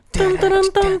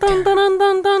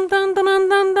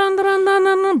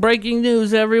Breaking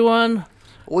news, everyone.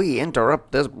 We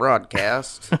interrupt this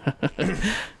broadcast.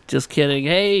 Just kidding.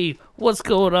 Hey, what's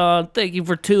going on? Thank you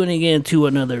for tuning in to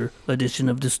another edition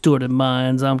of Distorted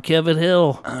Minds. I'm Kevin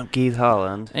Hill. I'm Keith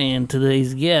Holland. And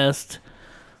today's guest,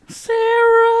 Sarah.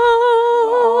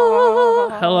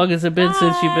 How long has it been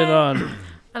since you've been on?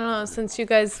 I don't know, since you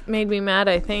guys made me mad,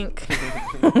 I think.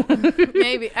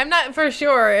 Maybe. I'm not for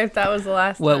sure if that was the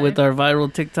last time. What, with our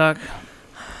viral TikTok?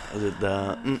 Is it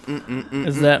the...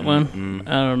 Is that one?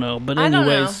 I don't know. But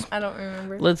anyways, I don't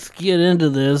remember. let's get into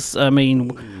this. I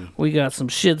mean, we got some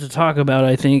shit to talk about,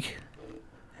 I think.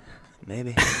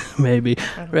 Maybe. Maybe.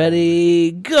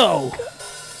 Ready, go!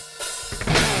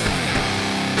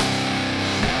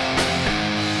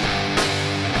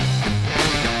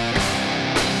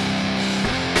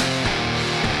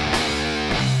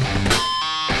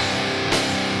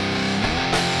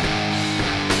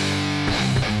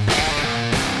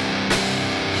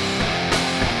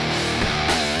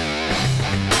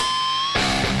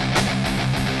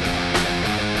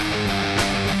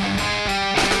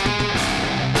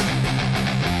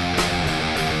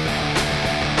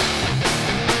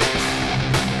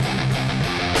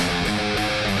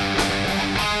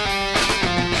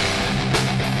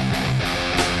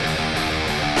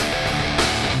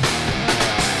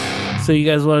 So you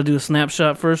guys want to do a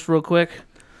snapshot first real quick?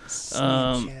 What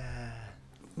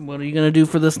are you going to do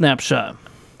for the snapshot?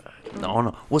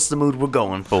 No. What's the mood we're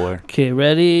going for? Okay,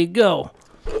 ready, go.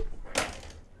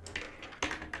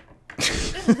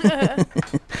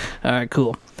 All right,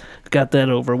 cool. Got that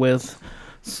over with.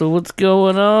 So what's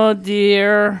going on,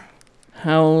 dear?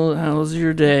 How's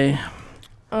your day?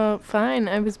 Oh, fine.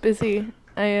 I was busy.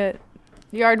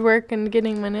 Yard work and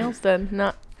getting my nails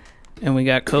done. And we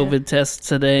got COVID tests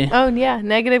today. Oh, yeah.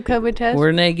 Negative COVID test.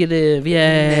 We're negative.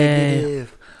 Yay.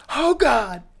 Negative. Oh,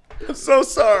 God. I'm so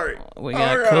sorry. We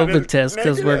got COVID tests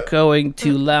because we're going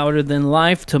to Louder Than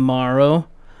Life tomorrow.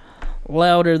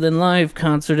 Louder Than Life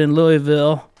concert in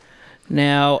Louisville.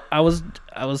 Now, I was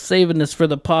saving this for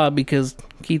the pod because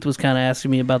Keith was kind of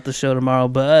asking me about the show tomorrow,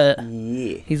 but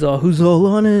he's all, who's all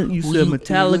on it? You said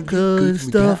Metallica and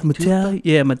stuff. Metallica?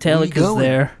 Yeah, Metallica's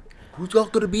there. Who's all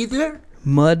going to be there?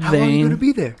 Mudvayne How are you going to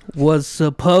be there? was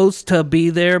supposed to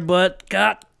be there, but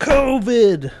got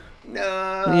COVID.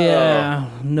 No. Yeah,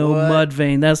 no What?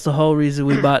 Mudvayne. That's the whole reason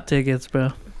we bought tickets, bro.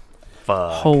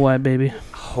 Fuck. Whole white baby.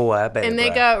 And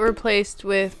they got replaced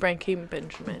with Breaking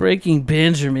Benjamin. Breaking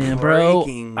Benjamin, bro.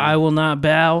 Breaking. I will not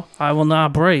bow. I will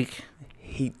not break.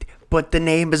 But the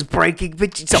name is Breaking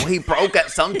Benjamin, so he broke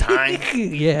at some time.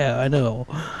 Yeah, I know.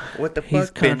 What the He's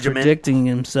fuck, Benjamin? contradicting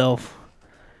himself.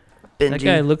 Benji? That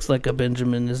guy looks like a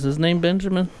Benjamin. Is his name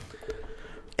Benjamin?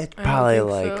 It's I probably don't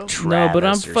like think so. Travis No, but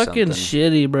I'm or fucking something.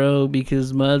 shitty, bro,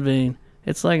 because Mudvayne,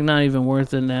 it's like not even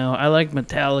worth it now. I like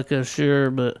Metallica, sure,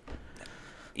 but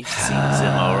You've seen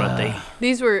them already.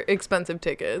 These were expensive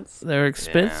tickets. they're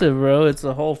expensive, bro. It's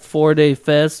a whole 4-day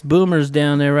fest. Boomer's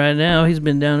down there right now. He's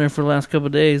been down there for the last couple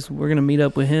of days. We're going to meet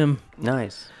up with him.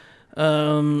 Nice.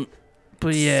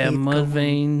 But yeah, Safe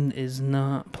Mudvayne is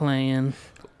not playing.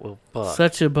 Well, fuck.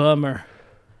 Such a bummer.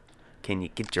 Can you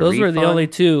get your Those were the refund? only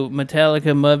two,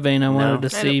 Metallica, Mudvayne. I wanted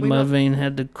to I see. don't- we don't- Mudvayne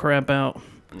had to crap out.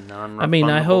 Non-refundable. I mean,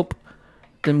 I hope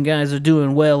them guys are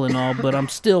doing well and all, but I'm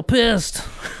still pissed.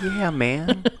 Yeah,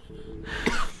 man.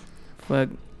 Fuck.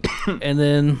 And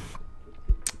then,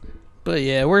 but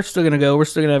yeah, we're still gonna go. We're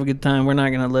still gonna have a good time. We're not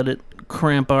gonna let it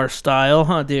cramp our style,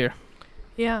 huh, dear?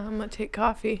 Yeah, I'm going to take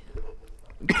coffee.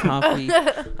 Coffee.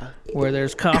 Where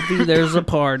there's coffee, there's a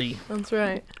party. That's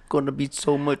right. Gonna be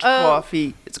so much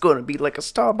coffee. It's gonna be like a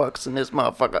Starbucks in this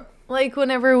motherfucker. Like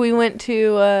whenever we went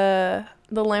to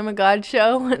the Lamb of God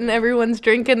show and everyone's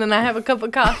drinking and I have a cup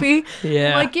of coffee.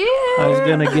 Yeah. I'm like, yeah. I was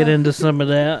gonna get into some of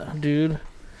that, dude.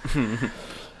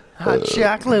 Hot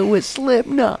chocolate with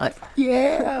Slipknot.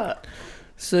 Yeah.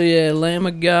 So yeah, Lamb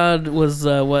of God was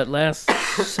last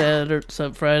Saturday,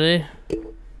 Friday?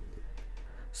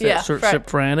 Yeah,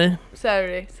 Friday.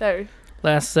 Saturday.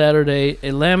 Last Saturday,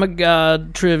 a Lamb of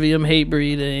God, Trivium,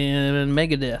 Hatebreed, and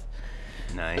Megadeth.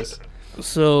 Nice.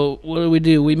 So what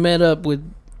do? We met up with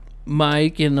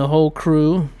Mike and the whole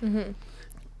crew. Mm-hmm.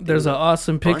 There's an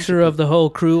awesome picture of the whole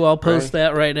crew. I'll post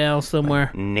that right now somewhere.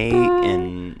 Nate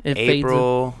and It fades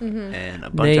April and a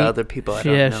bunch Nate, of other people I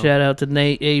don't know. shout out to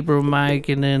Nate, April, Mike,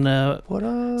 and then What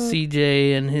up?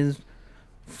 CJ and his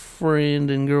friend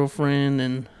and girlfriend,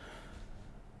 and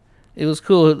it was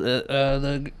cool.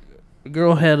 The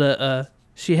girl had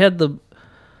she had the,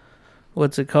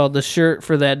 what's it called, the shirt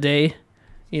for that day,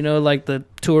 You know, like the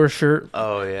tour shirt.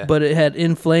 Oh, yeah. But it had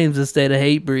In Flames instead of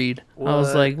Hatebreed. I was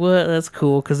What? like, what? That's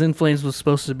cool, because In Flames was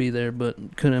supposed to be there, but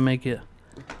couldn't make it.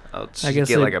 Oh, so I you guess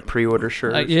get they- like a pre-order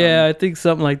shirt or Yeah, I think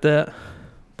something like that.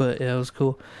 But yeah, it was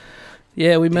cool.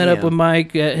 Yeah, we met up Damn. with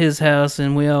Mike at his house,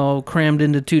 and we all crammed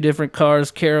into 2 different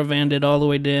cars, caravanned it all the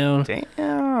way down.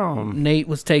 Damn. Nate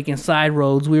was taking side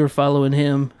roads. We were following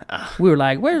him. We were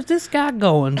like, where's this guy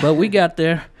going? But we got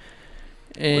there.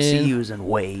 And Was he using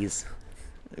Waze?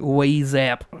 Waze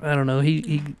app. I don't know.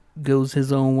 He goes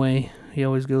his own way. He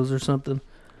always goes or something.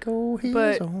 Go his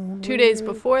But own 2 days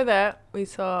before that, we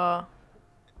saw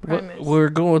Primus. We're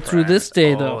going through this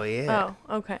day, though. Oh, yeah.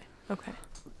 Oh, okay.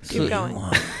 So- Keep going.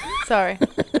 Sorry.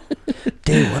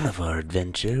 Day 1 of our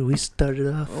adventure, we started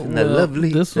off in the Well, lovely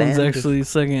this one's land of- actually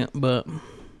second, but...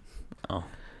 Oh.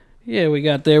 Yeah, we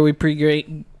got there. We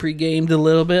pre-gamed a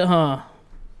little bit, huh?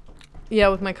 Yeah,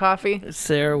 with my coffee.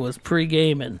 Sarah was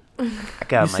pre-gaming. I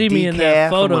got You my see decaf. me in that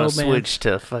photo, I'm gonna man. switch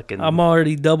to fucking I'm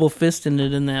already double fisting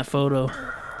it in that photo.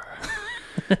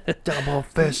 double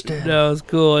fisted. That was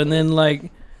cool. And then,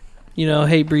 like, you know,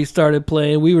 Hatebreed started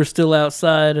playing. We were still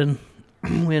outside, and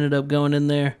we ended up going in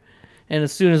there. And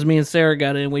as soon as me and Sarah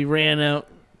got in, we ran out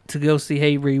to go see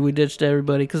Hatebreed. We ditched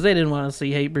everybody because they didn't want to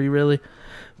see Hatebreed, really.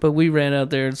 But we ran out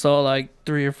there and saw, like,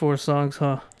 3 or 4 songs,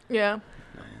 huh? Yeah.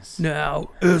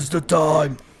 Now is the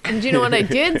time. And do you know what I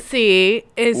did see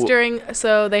is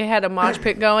so they had a mosh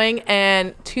pit going,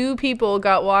 and 2 people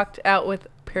got walked out with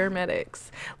paramedics.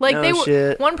 Like No they were,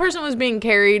 shit. one person was being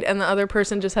carried, and the other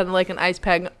person just had like an ice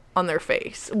pack on their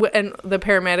face, and the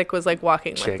paramedic was like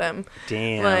walking with them.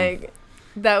 Damn. Like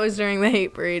that was during the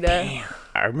Hatebreed.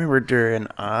 I remember during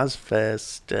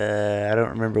Ozfest, I don't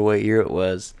remember what year it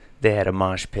was, they had a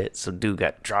mosh pit, so dude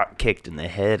got drop kicked in the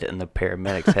head, and the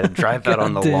paramedics had to drive out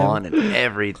on the Goddamn. lawn and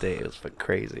everything. It was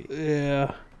crazy.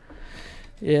 Yeah.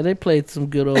 Yeah, they played some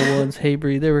good old ones.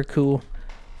 Hatebreed, they were cool.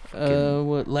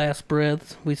 What, Last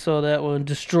Breath? We saw that one.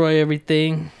 Destroy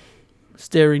Everything.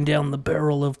 Staring down the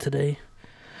barrel of today.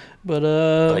 But,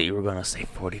 I thought you were going to say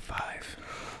 45.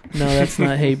 no, that's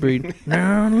not Hatebreed.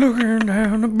 Now I'm looking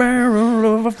down the barrel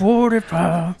of a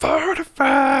 45.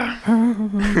 45!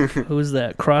 Who is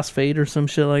that? Crossfade or some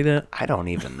shit like that? I don't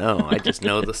even know. I just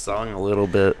know the song a little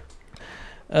bit.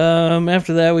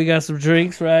 After that, we got some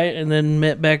drinks, right? And then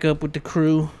met back up with the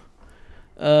crew.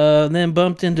 And then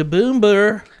bumped into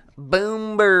Boomber.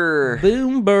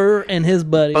 Boomber and his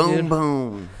buddy. Boom, dude.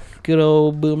 boom. Good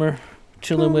old Boomer.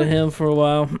 Chilling with him for a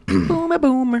while.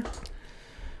 Boomer.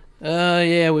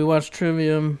 Yeah, we watched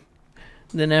Trivium.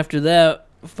 Then after that,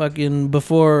 fucking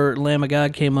before Lamb of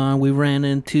God came on, we ran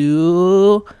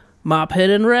into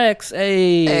Mophead and Rex.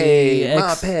 Hey,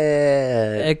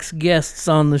 Mophead. Ex-guests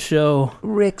on the show.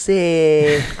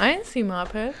 Rixie. I didn't see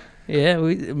Mophead. Yeah,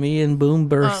 me and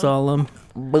Boomber saw them.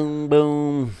 Boom,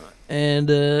 boom. And,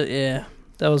 yeah,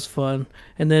 that was fun.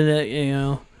 And then, you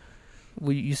know,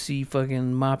 you see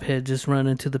fucking Mophead just run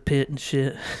into the pit and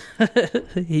shit.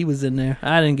 He was in there.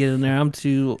 I didn't get in there. I'm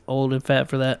too old and fat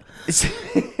for that.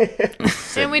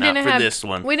 And we didn't have this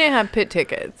one. We didn't have pit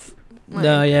tickets.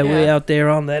 No, yeah, we out there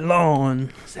on that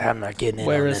lawn I'm not getting in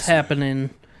where on it's this happening.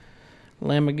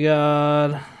 Lamb of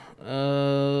God.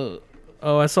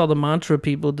 I saw the Mantra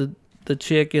people, the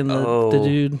chick and the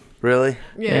dude. Really?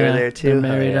 Yeah. They were there too? They're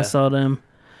married. Oh, yeah. I saw them.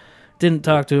 Didn't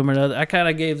talk to him or nothing. I kind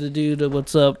of gave the dude a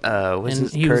what's up. Was And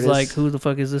this he Curtis? was like, "Who the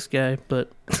fuck is this guy?"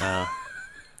 But Oh.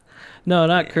 no,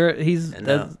 not Kurt.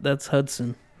 No. That's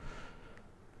Hudson.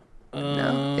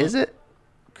 No. Is it?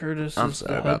 Curtis I'm is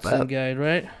sorry the about Hudson that. guy,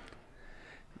 right?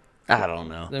 I don't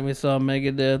know. Then we saw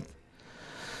Megadeth.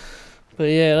 But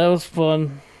yeah, that was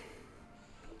fun.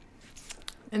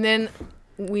 And then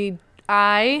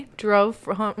I drove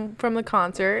from the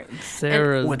concert.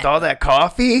 Sarah, With all that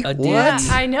coffee? a Yeah, D.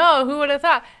 I know. Who would have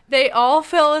thought? They all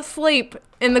fell asleep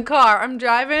in the car. I'm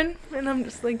driving, and I'm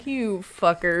just like, you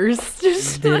fuckers.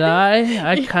 Just Did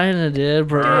I? I kind of did,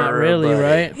 but not really,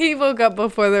 right? He woke up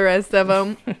before the rest of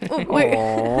them.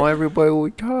 Oh, everybody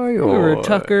was tired. We were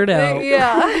tuckered out.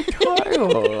 Yeah.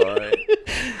 Tired.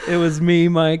 It was me,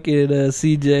 Mike, and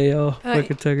CJ all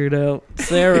fucking tuckered out.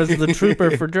 Sarah's the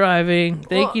trooper for driving.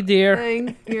 Thank you,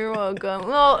 dear. You're welcome.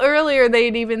 Well, earlier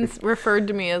they'd even referred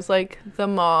to me as like the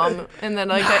mom, and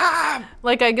then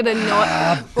I get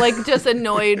annoyed, like just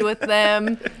annoyed with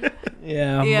them.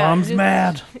 Yeah, Yeah, mom's just-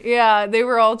 mad. Yeah, they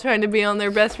were all trying to be on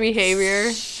their best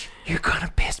behavior. You're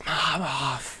gonna piss Mom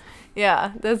off.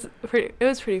 Yeah, it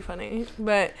was pretty funny.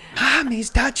 But Mom, he's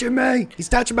touching me. He's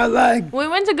touching my leg. we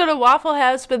went to go to Waffle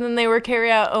House, but then they were carry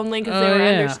out only because they were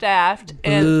understaffed.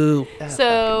 And Boo. That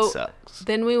so fucking sucks.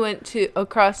 then we went to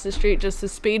across the street, just the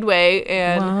Speedway,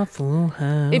 and Waffle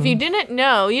House. if you didn't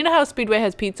know, you know how Speedway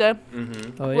has pizza?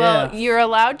 Mm-hmm. Oh, Well, yeah. you're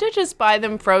allowed to just buy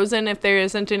them frozen if there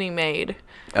isn't any made.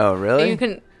 Oh, really? You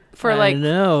can for I like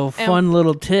know. Fun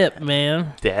little tip,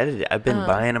 man. Dad, I've been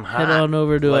buying them hot. Head on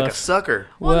over to like a a sucker.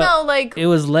 well, well, no, like It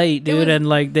was late, dude, was- and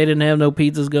like they didn't have no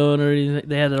pizzas going or anything.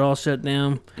 They had it all shut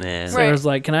down. Yeah. So Right. I was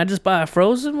like, "Can I just buy a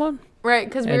frozen one?" right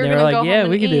because we And were they gonna were go like, "Yeah, home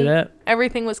we and can do eat. that."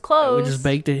 Everything was We closed. just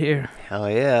baked it here.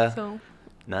 Hell yeah. So,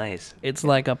 Nice. It's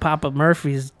like a Papa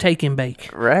Murphy's take and bake.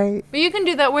 Right? but you can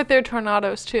do that with their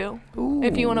tornadoes too,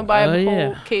 if you want to buy Oh, a whole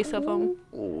yeah. case of them.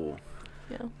 Ooh.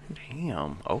 Yeah.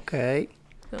 Damn. Okay.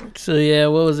 So yeah,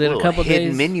 what was it? A Little couple hidden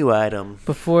days menu item.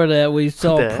 before that, we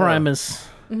saw the hell? Primus.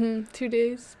 2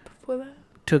 days before that,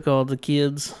 Took all the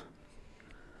kids,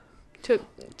 took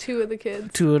 2 of the kids.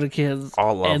 two of the kids,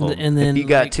 All of and, them. and then if you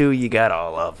got like, 2, you got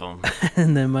all of them.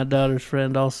 and then my daughter's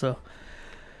friend also.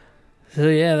 So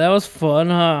yeah, that was fun,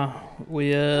 huh?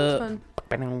 We Fun.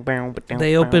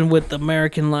 they opened with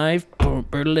American Life.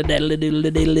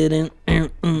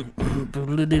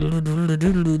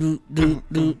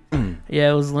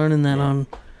 Yeah, I was learning that on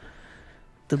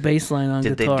the bass line on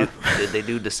Did guitar. did they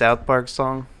do the South Park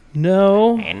song?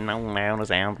 No, And no now the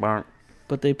South Park.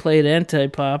 but they played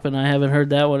anti-pop, and I haven't heard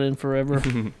that one in forever.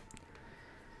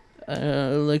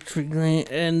 Electric Light,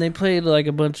 and they played like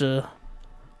a bunch of,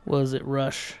 what was it,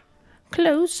 Rush?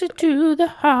 Closer to the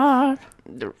heart.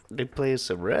 They played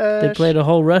some Rush. They played a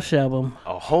whole Rush album.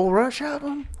 a whole Rush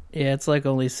album? Yeah, it's like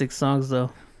only 6 songs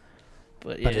though.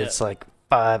 But yeah, But it's like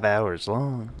 5 hours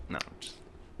long. No. Just,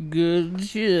 good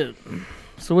shit.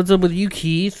 So what's up with you,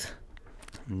 Keith?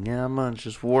 yeah, I'm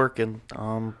just working.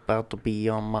 I'm about to be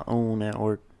on my own at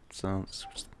work. So it's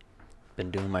just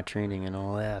been doing my training and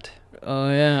all that. Oh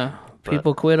yeah, But-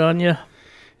 people quit on you.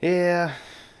 Yeah.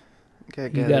 You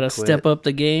gotta step up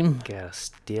the game. Gotta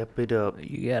step it up.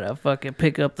 You gotta fucking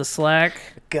pick up the slack.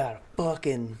 Gotta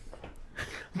fucking.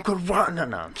 I'm gonna run.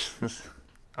 No.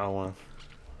 I don't want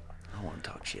to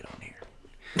talk shit on here.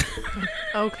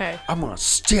 Okay. I'm gonna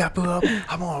step up.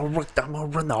 I'm gonna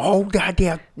run the whole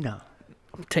goddamn. No.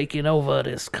 I'm taking over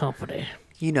this company.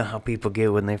 You know how people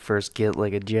get when they first get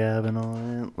like a job and all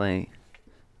that? Like,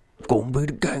 gonna be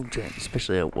the gang changer.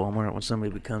 Especially at Walmart when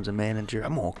somebody becomes a manager.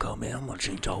 I'm gonna come in. I'm gonna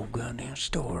change the whole goddamn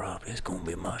store up. It's gonna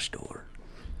be my store.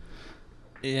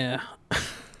 Yeah.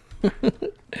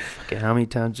 Okay, how many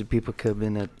times do people come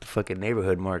in at the fucking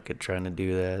neighborhood market trying to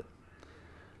do that?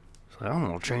 It's like, I'm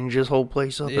gonna change this whole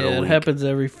place up in Yeah, a it week. happens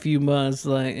every few months.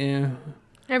 Like, yeah.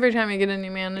 Every time you get a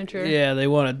new manager. Yeah, they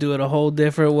want to do it a whole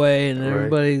different way, and Right.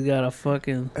 everybody's got a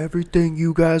fucking. Everything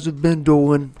you guys have been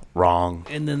doing wrong.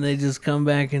 And then they just come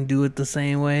back and do it the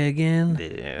same way again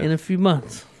Yeah. in a few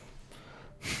months.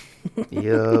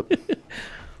 Yup.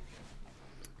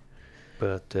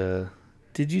 But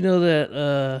Did you know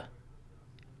that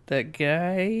that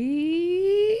guy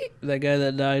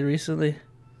that died recently,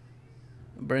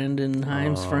 Brandon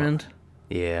Himes' friend?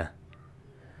 yeah,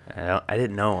 I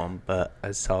didn't know him, but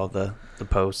I saw the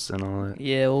posts and all that.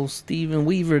 Yeah, old Steven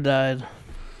Weaver died.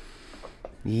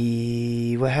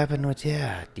 What happened with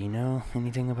that? Do you know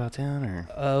anything about that or?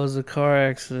 It was a car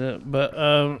accident,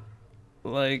 but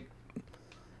like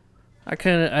I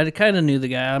kind of knew the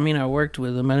guy. I mean, I worked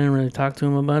with him. I didn't really talk to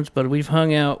him a bunch, but we've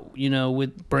hung out,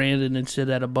 with Brandon and shit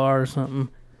at a bar or something.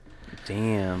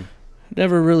 Damn.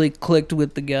 Never really clicked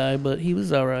with the guy, but he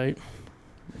was all right.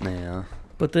 Yeah.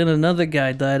 But then another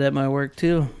guy died at my work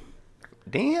too.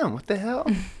 Damn. What the hell?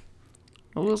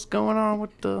 What's going on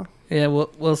with the? Yeah,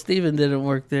 well, Steven didn't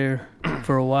work there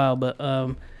for a while, but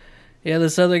yeah,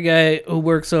 this other guy who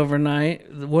works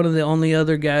overnight, one of the only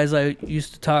other guys I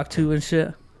used to talk to and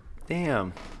shit.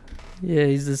 Damn. Yeah,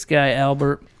 he's this guy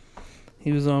Albert.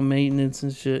 He was on maintenance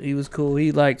and shit. He was cool.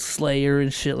 He liked Slayer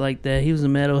and shit like that. He was a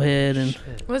metalhead and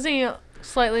Was he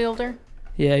slightly older?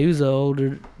 yeah, he was an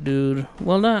older dude.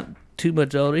 Well, not too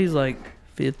much older. He's like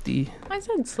 50. I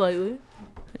said slightly.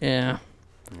 Yeah,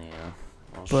 Yeah.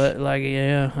 Well, but like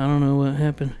yeah, I don't know what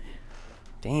happened.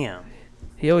 damn.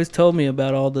 He always told me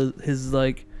about all his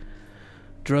like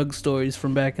drug stories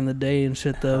from back in the day and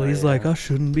shit though. Oh, He's yeah. like, I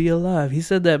shouldn't be alive. He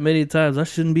said that many times. I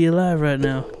shouldn't be alive right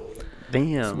now,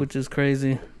 Damn. which is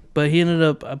crazy. But he ended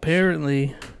up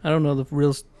apparently, I don't know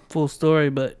the full story,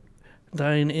 but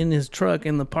dying in his truck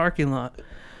in the parking lot.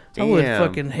 I would Damn.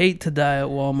 fucking hate to die at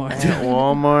Walmart. At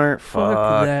Walmart?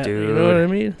 Fuck that. dude. You know what I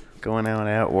mean? Going out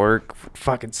at work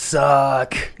fucking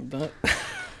suck. But-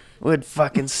 would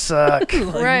fucking suck.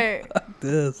 Right.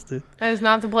 This, dude. That is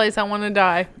not the place I want to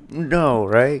die. No,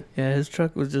 right? Yeah, his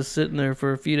truck was just sitting there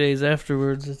for a few days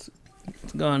afterwards. It's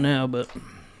gone now, but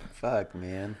Fuck,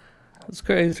 man. it's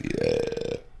crazy.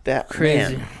 That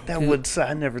Crazy. Man, that would.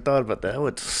 I never thought about that. That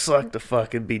would suck to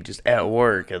fucking be just at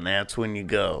work, and that's when you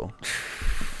go.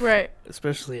 Right.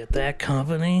 Especially at that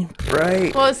company.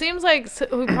 Right. Well, it seems like he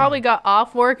probably got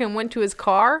off work and went to his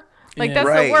car. Like, Yeah. that's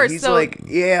Right. the worst. He's So, like,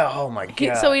 yeah. Oh my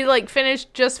god. so he like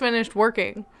just finished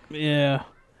working. Yeah.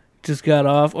 Just got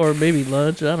off, or maybe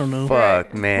lunch. I don't know.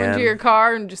 Fuck, Right. man. Went to your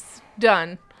car and just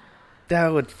done.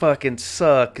 That would fucking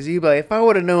suck. Cause you'd be like, if I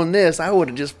would have known this, I would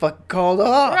have just fucking called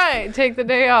off. Right. Take the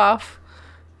day off.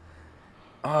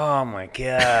 Oh my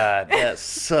god, that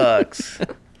sucks.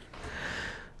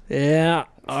 Yeah.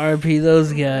 RP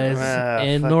those guys.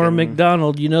 And Norm fucking-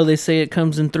 McDonald, you know they say it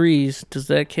comes in threes. Does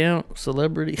that count?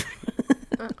 Celebrity?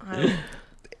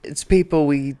 It's people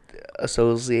we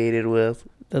associated with.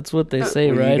 That's what they say,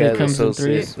 Well, you right? guys It comes in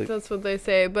associate- threes. That's what they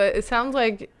say. But it sounds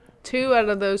like 2 out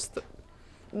of those.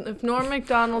 If Norm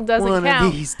McDonald doesn't One count,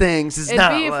 of these things is it'd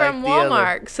not be like from the other.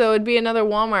 Walmart. So it'd be another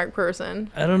Walmart person.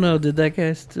 I don't know. Did that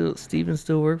guy Steven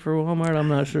still work for Walmart? I'm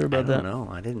not sure I about don't that. know.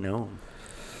 I didn't know.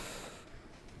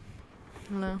 I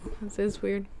don't know. This is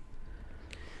weird.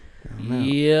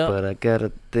 Yeah. But I got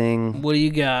a thing. What do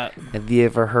you got? Have you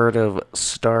ever heard of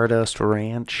Stardust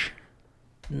Ranch?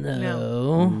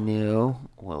 No. No.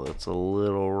 Well, it's a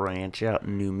little ranch out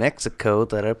in New Mexico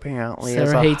that apparently Sarah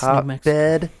is a hates New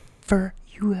Mexico. hotbed for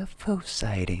UFO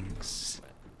sightings.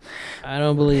 I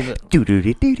don't believe it.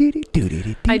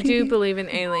 I do believe in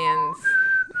aliens.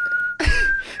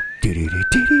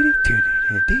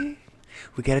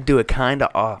 We gotta do it kinda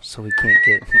off so we can't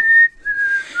get.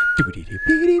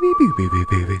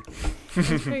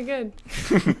 That's pretty good.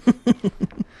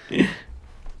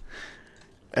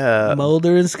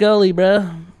 Mulder and Scully,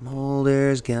 bruh.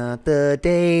 Mulder's got the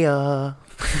day off.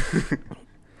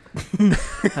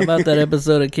 How about that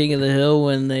episode of King of the Hill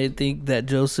when they think that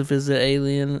Joseph is an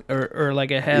alien or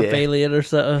like a half Yeah. alien or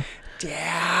something?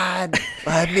 Dad,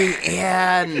 let me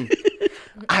in.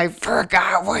 I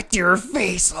forgot what your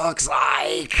face looks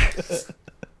like.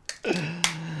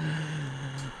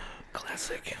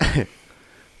 Classic.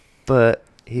 But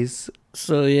he's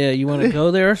So yeah, you want to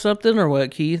go there or something or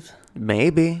what, Keith?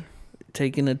 maybe.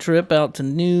 Taking a trip out to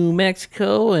New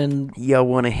Mexico and Y'all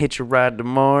want to hitch a ride to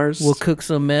Mars? we'll cook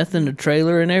some meth in the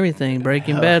trailer and everything,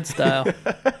 Breaking Bad style.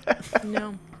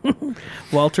 No.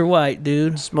 Walter White,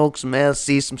 dude. Smoke some meth,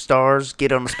 see some stars,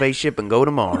 get on a spaceship, and go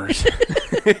to Mars.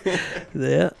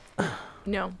 Yeah.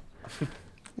 No.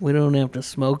 We don't have to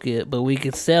smoke it, but we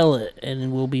could sell it and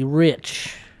then we'll be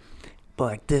rich.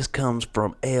 Like, this comes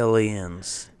from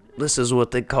aliens. This is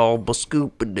what they call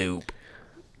Bascoopadoop.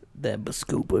 That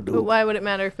bascoopa But why would it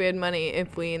matter if we had money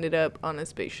if we ended up on a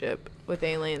spaceship with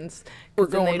aliens? 'Cause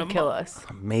then going they'd to kill Mars. us.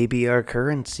 Maybe our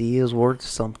currency is worth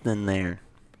something there.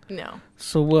 No.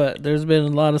 So what? There's been a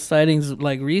lot of sightings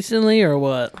like recently or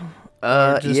what?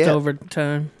 Or just Yeah. over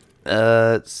time?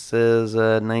 It says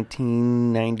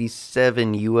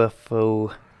 1997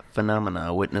 UFO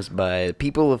phenomena witnessed by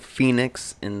people of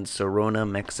Phoenix in Sorona,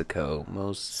 Mexico.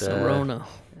 Most Corona.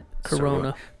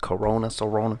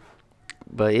 Sorona.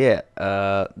 But yeah,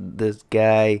 this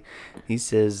guy, he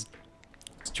says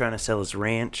he's trying to sell his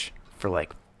ranch for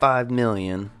like $5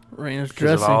 million Ranch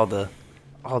because of dressing.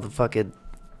 all the fucking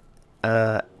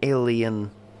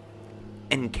alien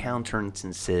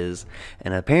encountrances,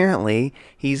 and apparently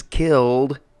he's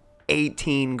killed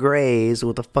 18 grays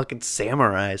with a fucking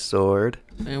samurai sword.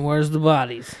 And where's the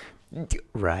bodies?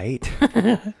 Right.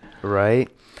 Right.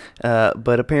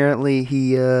 But apparently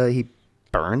he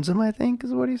burns them, I think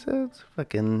is what he says.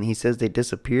 Fucking, he says they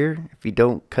disappear if you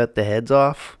don't cut the heads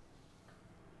off.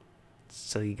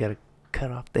 So you gotta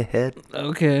cut off the head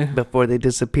Okay. before they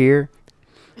disappear.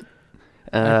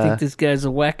 I think this guy's a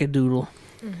wackadoodle.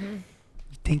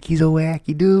 Think he's a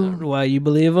wacky dude? Why, you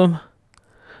believe him?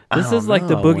 This I is don't like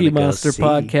the know. I wanna Boogie go Monster see.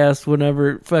 podcast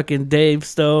whenever fucking Dave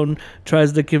Stone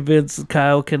tries to convince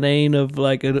Kyle Kinane of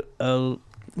like a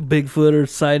Bigfoot or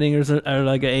sighting or something, or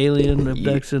like an alien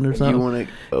abduction or something. You wanna?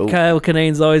 Oh, Kyle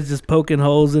Kinane's always just poking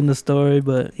holes in the story,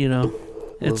 but you know,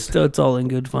 it's all in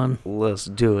good fun. let's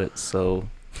do it. So,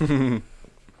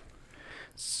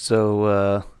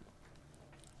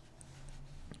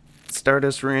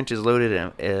 Stardust Ranch is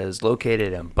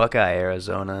located in Buckeye,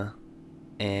 Arizona,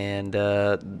 and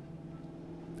they're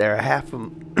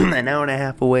an hour and a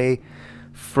half away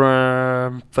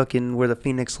from fucking where the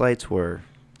Phoenix Lights were.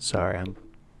 Sorry, I'm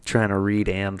trying to read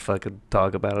and fucking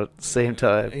talk about it at the same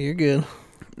time. You're good.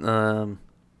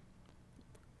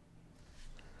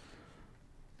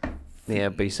 Yeah,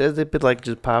 but he says they've been like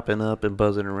just popping up and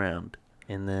buzzing around.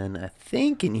 And then I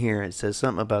think in here it says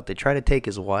something about they try to take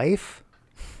his wife.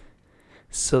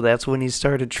 So that's when he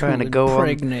started trying to go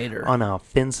on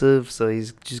offensive. So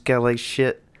he's just got like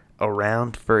shit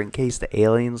around for in case the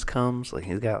aliens comes. Like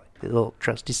he's got his little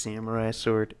trusty samurai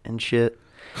sword and shit.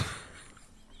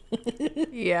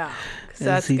 Yeah.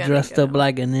 Is he dressed up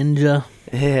like a ninja?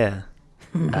 Yeah.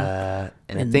 And I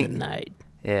think the night.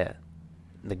 Yeah.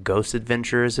 The Ghost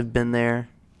Adventurers have been there.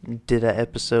 Did an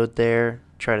episode there.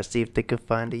 Try to see if they could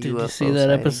find a UFO. Did you see that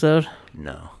sighting. episode?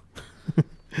 No.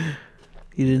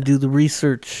 You didn't do the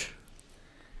research.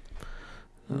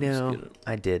 No,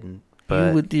 I didn't. But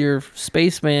you with your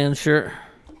spaceman shirt.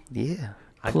 Yeah.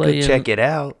 I'd go check it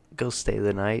out. Go stay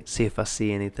the night. See if I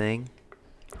see anything.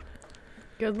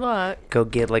 Good luck. Go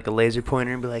get like a laser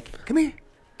pointer and be like, come here.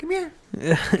 Come here.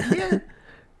 Come here.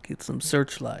 Get some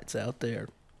searchlights out there.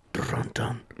 Dun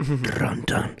dun dun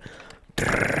dun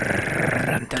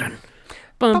dun dun.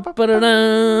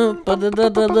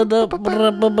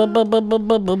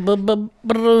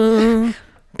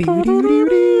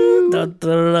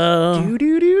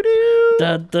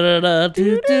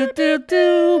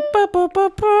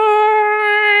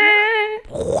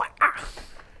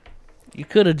 You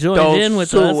could have joined in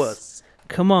with us.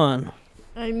 Come on.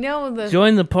 I know the.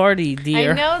 Join the party,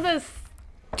 dear. I know this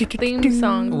theme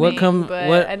song.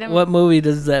 What movie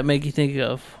does that make you think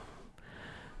of?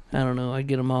 I don't know. I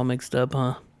get them all mixed up,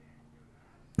 huh?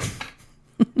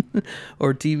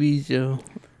 Or TV show,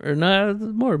 or not?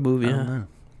 More movie, huh?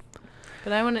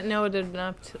 But I wouldn't know it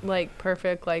enough to, like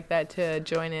perfect like that to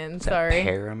join in. Sorry.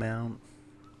 Paramount?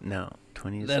 No,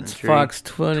 20th That's Century. Fox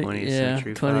 20. 20th Yeah,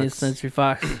 Century 20th Fox. Century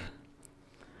Fox.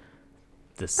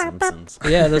 The Simpsons.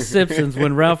 Yeah, The Simpsons.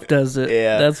 When Ralph does it,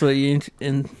 Yeah. that's what you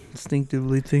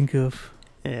instinctively think of.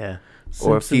 Yeah.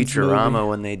 Or Simpsons Futurama movie.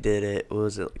 when they did it. What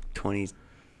was it, like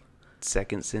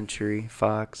 22nd Century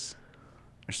Fox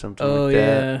or something like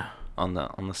that? Yeah. On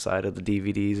the side of the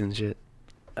DVDs and shit.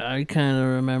 I kind of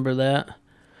remember that.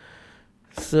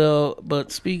 So,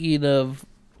 but speaking of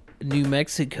New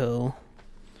Mexico.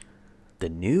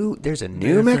 There's a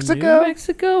New New Mexico?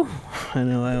 Mexico? I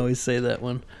know, I always say that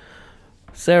one.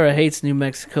 Sarah hates New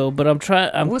Mexico, but I'm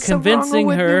convincing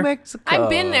her. New Mexico? I've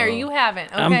been there. You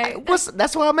haven't. Okay.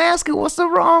 That's why I'm asking. What's the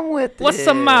wrong with it? What's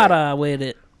the matter with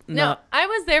it? No, I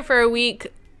was there for a week.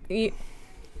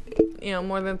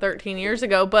 More than 13 years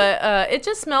ago, but it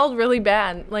just smelled really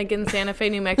bad, like in Santa Fe,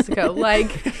 New Mexico.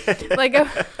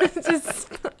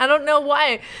 I don't know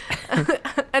why,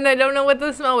 and I don't know what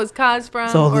the smell was caused from.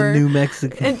 It's all the New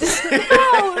Mexican.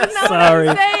 No, that's not Sorry,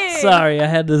 what I'm saying. sorry, I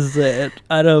had to say it.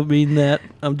 I don't mean that.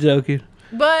 I'm joking.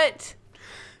 But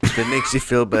If it makes you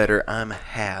feel better, I'm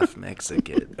half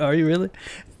Mexican. Are you really?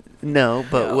 No,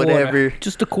 but whatever.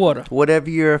 Just a quarter. Whatever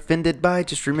you're offended by,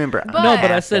 just remember. But- No, but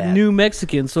I half said that. New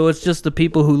Mexican, so it's just the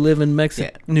people who live in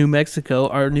Yeah. New Mexico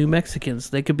are New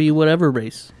Mexicans. They could be whatever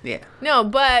race. Yeah. no,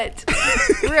 but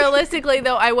realistically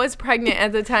though, I was pregnant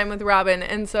at the time with Robin,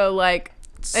 and so like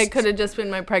it could have just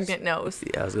been my pregnant nose.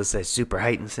 Yeah, I was gonna say super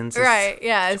heightened senses. Right,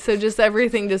 yeah, so just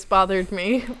everything just bothered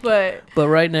me, but But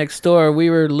right next door, we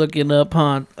were looking up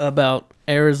about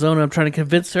Arizona. I'm trying to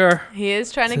convince her he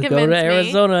is trying to to convince go to me.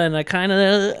 Arizona, and I kind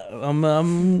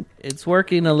of, it's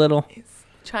working a little.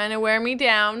 Trying to wear me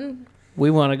down. We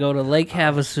want to go to Lake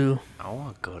Havasu. I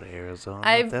want to go to Arizona.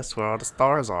 I've- That's where all the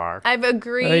stars are. I've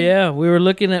agreed. Oh yeah, we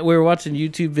were watching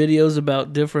YouTube videos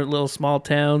about different little small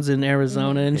towns in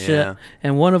Arizona and shit. Yeah.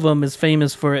 And one of them is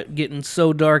famous for it getting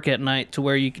so dark at night to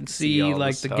where you can see all the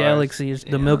like the stars. galaxies,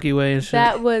 the Yeah. Milky Way and shit.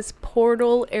 That was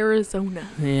Portal, Arizona.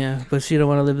 Yeah, but she don't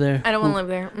want to live there. I don't want to live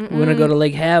there. We're gonna go to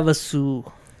Lake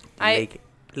Havasu. Lake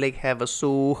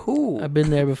Havasu. Who? I've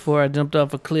been there before. I jumped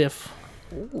off a cliff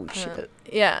Oh shit.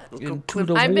 Yeah. into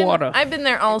the I've water. been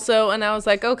there also, and I was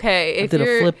like, okay, I if did a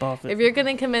you're flip off it. if you're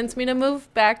gonna convince me to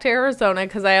move back to Arizona,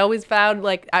 because I always vowed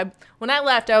like when I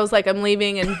left, I was like, I'm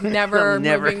leaving and never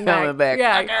Never moving coming back.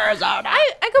 Yeah, Fuck Arizona.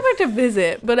 I go back to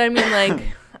visit, but I mean like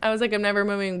I was like, I'm never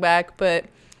moving back, but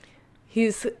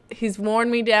he's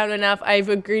worn me down enough. I've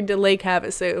agreed to Lake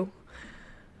Havasu.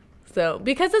 So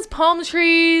because it's palm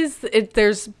trees,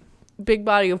 there's big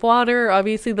body of water.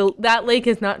 Obviously, that lake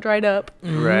is not dried up.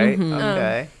 Right.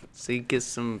 Okay. So you get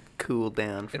some cool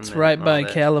down from It's there right and by all that.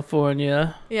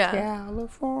 Yeah.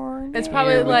 California. It's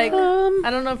probably Here we like, come. I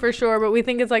don't know for sure, but we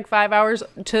think it's like 5 hours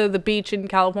to the beach in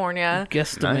California.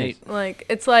 Guesstimate. Like,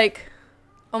 it's like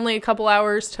only a couple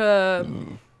hours to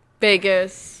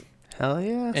Vegas. Hell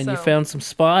yeah. And you So- found some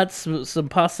spots, some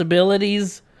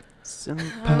possibilities. Some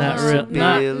Not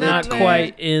Not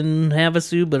quite in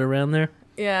Havasu, but around there.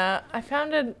 Yeah. I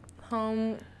found a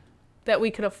home that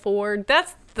we could afford.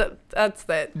 That's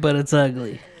it. But it's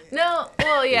ugly. No,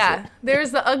 well, yeah.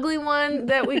 There's the ugly one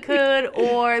that we could,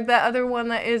 or the other one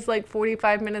that is like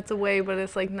 45 minutes away, but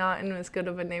it's like not in as good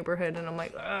of a neighborhood. And I'm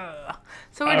like, ugh.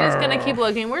 So we're just going to keep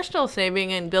looking. We're still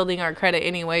saving and building our credit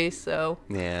anyway, so.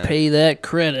 Yeah. Pay that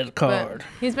credit card. But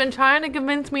he's been trying to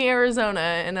convince me Arizona,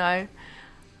 and I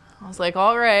was like,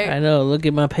 all right. I know. Look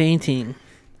at my painting.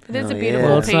 It is Oh, a beautiful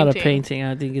Well, it's painting. not a painting.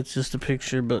 I think it's just a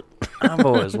picture, but I've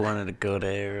always wanted to go to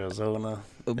Arizona.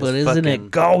 but isn't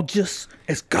it gorgeous?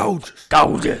 It's gorgeous.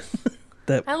 Gorgeous.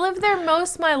 I lived there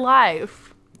most of my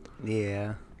life.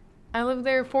 Yeah. I lived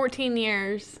there 14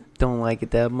 years. Don't like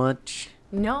it that much.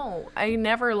 No, I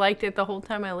never liked it the whole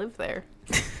time I lived there.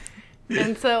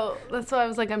 And so that's why I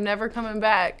was like, I'm never coming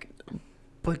back.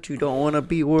 But you don't want to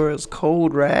be where it's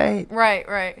cold, right?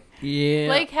 Right. Yeah.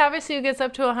 Lake Havasu gets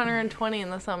up to 120 in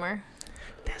the summer.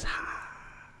 That's hot.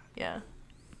 Yeah.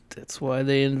 That's why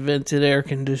they invented air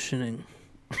conditioning.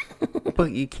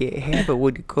 But you can't have it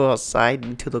when you go outside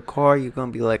into the car. You're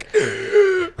going to be like...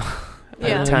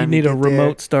 Yeah. You need a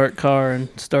remote start car and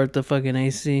start the fucking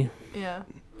AC. Yeah.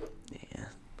 Yeah.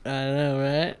 I know,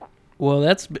 right? Well,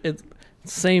 it's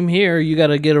same here. You got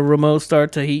to get a remote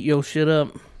start to heat your shit up.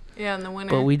 Yeah, in the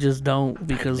winter. But we just don't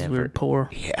because we're poor.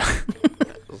 Yeah.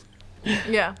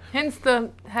 Yeah. Hence the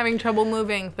having trouble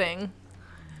moving thing.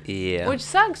 Yeah. Which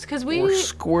sucks because We're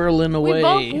squirreling away we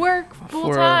both work full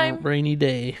for time. a rainy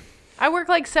day. I work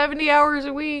like 70 hours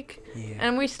a week, Yeah.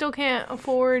 and we still can't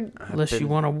afford. Unless you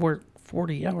want to work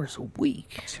 40 hours a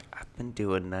week. I've been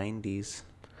doing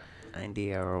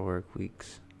 90-hour work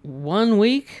weeks. 1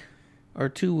 week or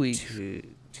 2 weeks?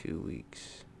 2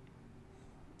 weeks.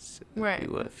 So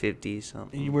Right. What, 50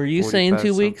 something? Were you saying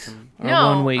 2 weeks? something? Or No,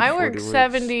 1 week? I work 40 weeks.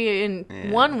 70 in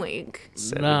Yeah. 1 week.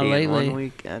 70 Not in lately. 1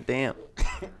 week? God damn.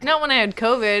 Not when I had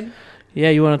COVID. Yeah,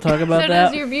 you want to talk about So that?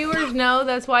 does your viewers know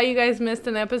that's why you guys missed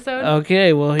an episode?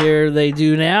 Okay, well here they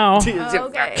do now.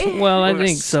 Okay. Well, I What a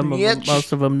think snitch.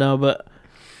 most of them know, but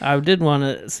I did want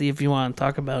to see if you want to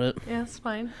talk about it. Yeah, it's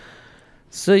fine.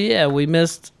 So yeah, we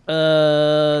missed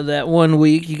that 1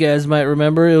 week. You guys might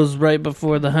remember it was right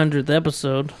before the 100th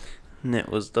episode. And it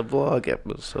was the vlog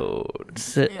episode.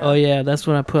 Yeah. Oh yeah, that's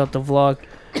when I put out the vlog.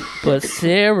 But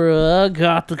Sarah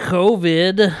got the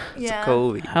COVID. Yeah.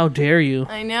 COVID. How dare you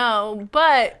I know,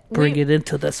 but bring it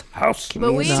into this house?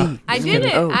 But we, See, I it's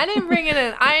didn't. gonna- oh. I didn't bring it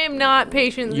in. I am not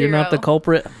patient You're zero. not the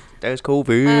culprit. There's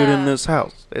COVID in this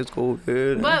house. There's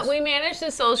COVID. But we managed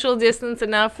to social distance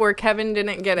enough where Kevin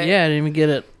didn't get it. Yeah, I didn't even get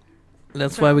it.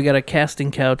 That's why we got a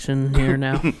casting couch in here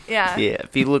now. Yeah. Yeah,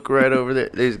 if you look right over there,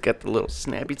 there's got the little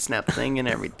snappy snap thing and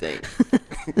everything.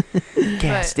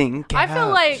 Casting couch. I feel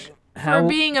like How- for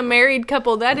being a married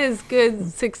couple, that is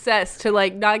good success to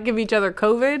like not give each other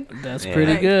COVID. That's Yeah.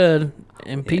 pretty good.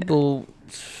 And people,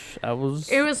 I was.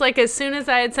 It was like as soon as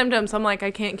I had symptoms, I'm like,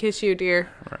 I can't kiss you, dear.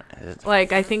 It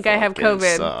Like I think I have fucking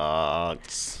COVID.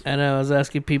 Sucks. I know, I was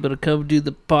asking people to come do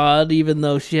the pod even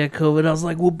though she had COVID. I was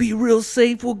like, we'll be real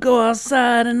safe. We'll go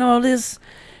outside and all this.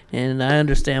 And I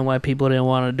understand why people didn't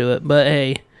want to do it. But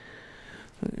hey,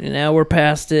 now we're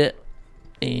past it.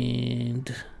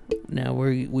 And now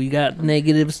we got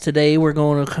negatives today. We're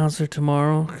going to a concert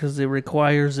tomorrow because it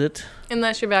requires it.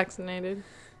 Unless you're vaccinated.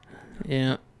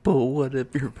 Yeah. But what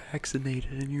if you're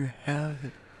vaccinated and you have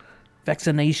it?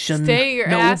 Vaccination. Stay your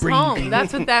no ass breathing. home.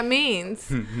 That's what that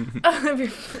means. I know You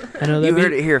that'd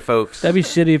heard be, it here, folks. that'd be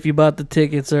shitty if you bought the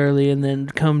tickets early and then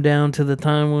come down to the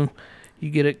time when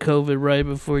you get it COVID right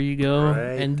before you go.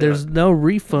 Right, And there's no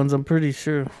refunds, I'm pretty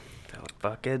sure. That would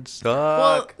fucking suck.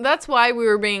 Well, that's why we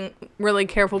were being really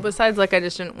careful. Besides, like, I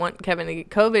just didn't want Kevin to get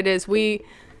COVID.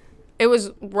 It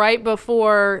was right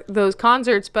before those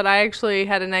concerts, but I actually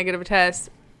had a negative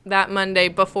test that Monday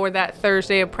before that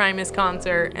Thursday of Primus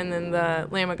concert and then the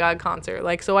Lamb of God concert.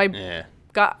 Like, so I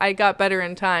got better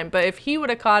in time. But if he would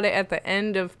have caught it at the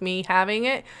end of me having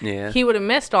it, he would have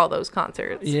missed all those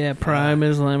concerts. Yeah, Prime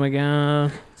is Lamb of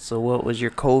God. So what was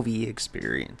your COVID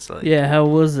experience like? Yeah, how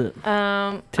was it?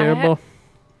 Terrible?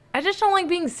 I just don't like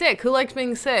being sick. Who likes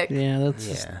being sick? Yeah, that's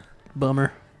just Yeah.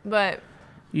 bummer. But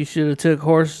You should have took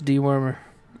horse dewormer.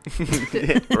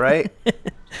 Right?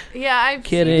 yeah, I've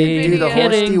Kidding. seen Do the videos.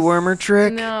 horse dewormer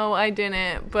trick? No, I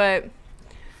didn't. But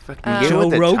Fucking get Joe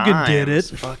with the Rogan did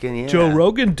times. it. Fucking yeah.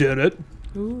 Rogan did it.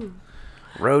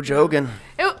 Rogan.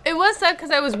 it was sad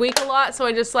because I was weak a lot, so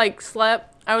I just like slept.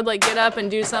 I would like get up and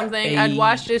do something. I'd Hey.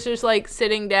 wash dishes like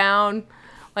sitting down,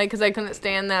 like because I couldn't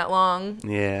stand that long.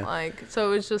 Yeah. Like so,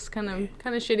 it was just kind of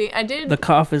shitty. I did The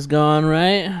cough is gone,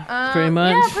 right? Pretty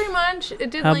much. Yeah, pretty much.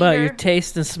 It did How linger. about your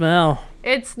taste and smell?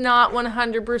 It's not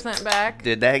 100% back.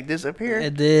 Did that disappear?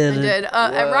 It did. I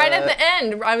did. Right at the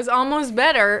end, I was almost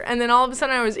better, and then all of a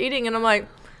sudden I was eating, and I'm like,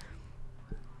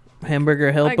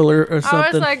 Hamburger helper or something.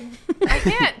 I was like, I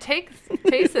can't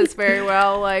taste this very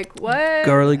well. Like, what?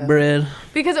 Garlic bread.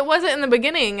 Because it wasn't in the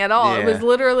beginning at all. Yeah. It was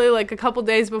literally like a couple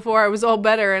days before I was all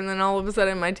better, and then all of a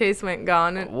sudden my taste went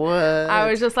gone. And What? I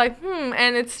was just like,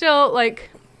 and it's still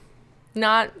like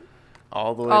not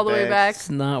all the way back. It's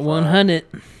not 100.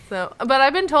 So, but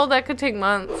I've been told that could take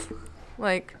months.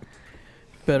 Like,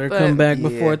 Better come back Yeah.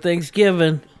 before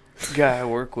Thanksgiving. Guy I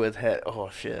work with had.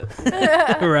 Oh shit.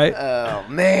 Right? Oh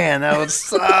man, that would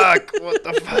suck. What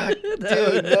the fuck,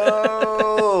 dude?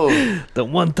 No. The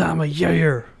one time a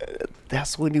year.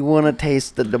 That's when you want to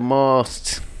taste the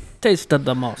most. Tasted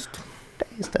the most.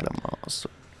 Taste the most.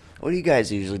 What do you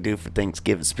guys usually do for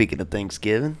Thanksgiving? Speaking of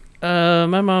Thanksgiving,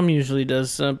 My mom usually does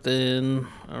something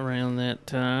around that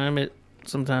time.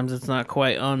 Sometimes it's not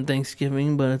quite on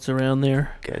Thanksgiving, but it's around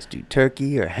there. you guys do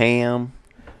turkey or ham?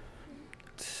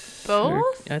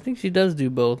 both? I think she does do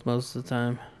both most of the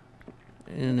time.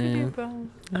 And Could do then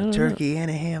both. I don't know. Turkey and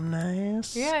a ham,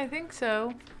 nice. Yeah, I think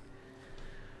so.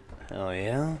 Oh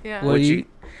yeah. Yeah. What do you-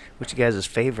 What's your guys'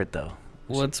 favorite though?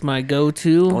 What's my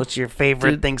go-to? What's your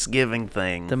favorite Dude, Thanksgiving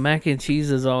thing? The mac and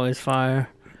cheese is always fire.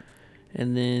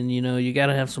 And then, you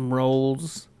gotta have some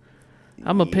rolls.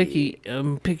 I'm a picky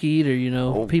eater,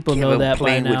 Oh, People know Kevin that by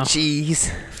plain now. with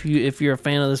cheese. If you're a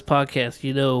fan of this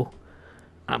podcast,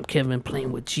 I'm Kevin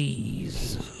plain with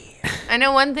cheese. I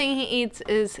know one thing he eats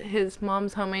is his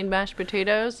mom's homemade mashed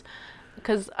potatoes,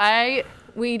 because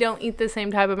we don't eat the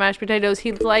same type of mashed potatoes.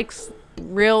 He likes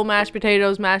real mashed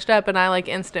potatoes mashed up, and I like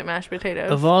instant mashed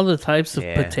potatoes. Of all the types of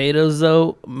Yeah. potatoes,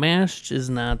 though, mashed is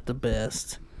not the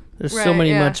best. There's so Right, many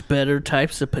yeah. much better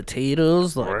types of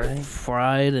potatoes, like Right.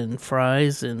 fried and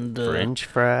fries and French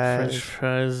fries. French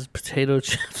fries, potato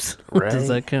chips. What does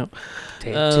Right. that count?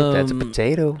 That's a Um,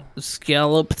 potato.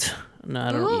 Scalloped. No,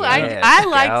 I don't Ooh, know. I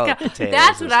like scalloped scal- potatoes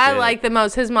That's is what I good. like the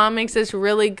most. His mom makes this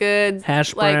really good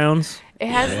Hash like, browns. It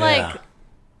has Yeah. like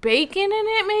bacon in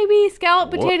it, maybe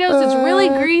scalloped potatoes. It's really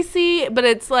greasy, but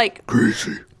it's like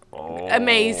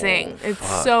amazing. It's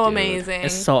fuck, so dude. amazing.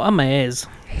 It's so amazing.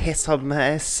 It's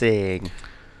amazing.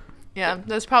 Yeah,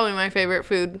 that's probably my favorite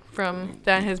food from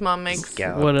that his mom makes.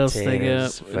 Scalloped What else they got?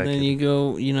 potatoes, And then fucking- you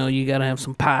go, you gotta have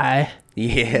some pie,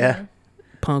 Yeah.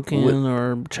 pumpkin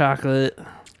or chocolate.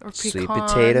 Or Sweet pecan.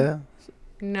 potato.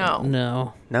 No.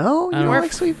 No, No. you I don't don't-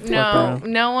 like sweet potato. No,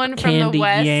 no one from Candied the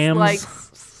West yams. likes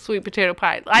sweet potato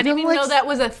pie. I didn't don't even like know that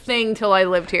was a thing till I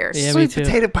lived here. Yeah, me Sweet too.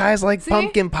 potato pie is like See?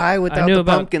 pumpkin pie I without knew the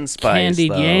about pumpkin spice.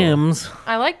 candied though. yams.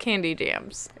 I like candied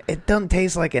jams. It doesn't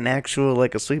taste like an actual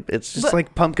like a sweet. It's just But-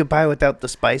 like pumpkin pie without the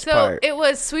spice So part. it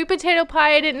was sweet potato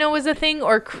pie I didn't know was a thing,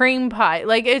 or cream pie.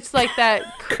 Like it's like that,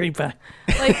 Cream pie.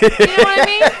 like you know what I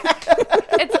mean?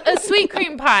 It's a sweet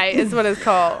cream pie is what it's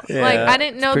called. Like Yeah. I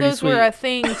didn't know pretty those were sweet. a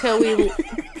thing till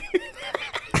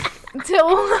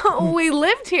we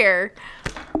lived here.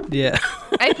 Yeah.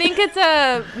 I think it's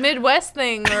a Midwest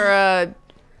thing or a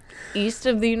east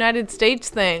of the United States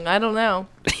thing. I don't know.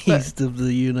 East of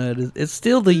the United. It's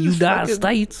still the United fucking-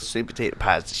 States. Sweet potato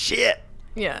pie is shit.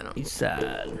 Yeah. I don't. East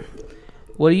side.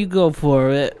 What do you go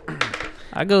for?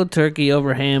 I go turkey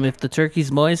over ham. If the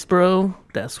turkey's moist, bro,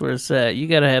 that's where it's at. You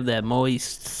gotta have that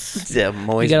moist. It's a You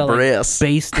moist gotta breast.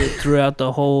 baste it throughout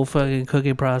the whole fucking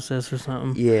cooking process or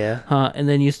something. Yeah. And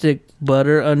then you stick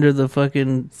butter under the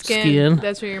fucking skin.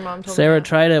 That's what your mom told Sarah me.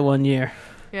 tried it one year.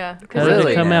 Yeah. How 'cause did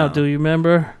Really? it come Now? out? Do you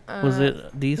remember? Was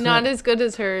it decent? Not as good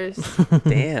as hers.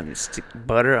 Damn. Stick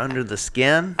butter under the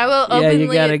skin. I will Yeah, openly.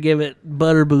 you gotta give it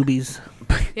butter boobies.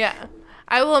 Yeah.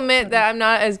 I will admit that I'm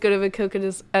not as good of a cook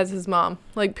as his mom.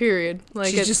 Like, period. Like,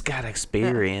 She's it's, just got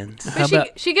experience. How but she,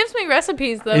 about- she gives me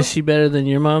recipes, though. Is she better than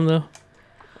your mom though?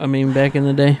 I mean, back in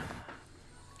the day.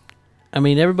 I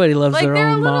mean, everybody loves like, their they're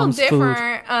a own little mom's food.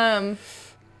 different.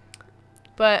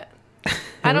 But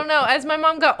I don't know. As my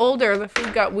mom got older, the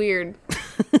food got weird.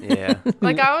 Yeah.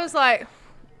 Like, I was like,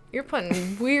 you're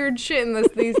putting weird shit in this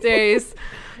these days.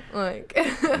 Like,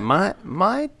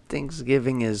 My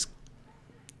Thanksgiving is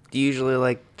usually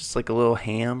like just like a little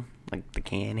ham, like the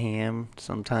canned ham.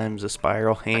 Sometimes a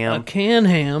spiral A ham. canned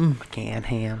ham. Canned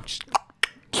ham. Just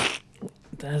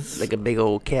That's like a big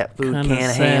old cat food kind can of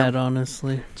of sad, ham. do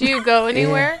honestly. you go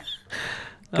anywhere?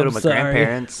 Go to I'm my sorry.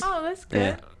 grandparents. Oh, that's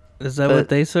good. Yeah. Is that But- what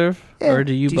they serve, or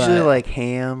do you it's buy usually it? like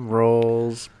ham,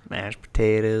 rolls, mashed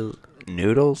potatoes,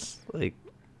 noodles, like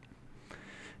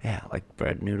like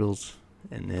bread noodles.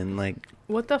 and then like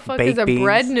What the fuck baked is a beans.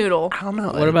 bread noodle? I don't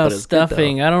know. What about but it's good, though.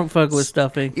 stuffing? I don't fuck with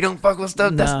stuffing. You don't fuck with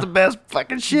stuff. Nah. That's the best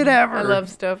fucking shit ever. I love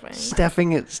stuffing.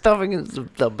 Stuffing is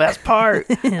the best part.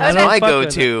 That's don't my fuck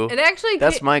with go-to. It actually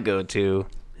That's my go-to.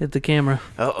 Hit the camera.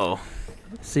 Uh-oh.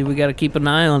 See, we got to keep an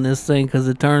eye on this thing because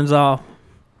it turns off.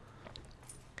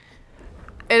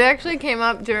 It actually came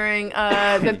up during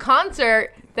the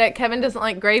concert that Kevin doesn't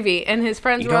like gravy, and his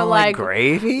friends You were don't like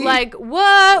gravy? like,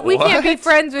 what? We can't be What?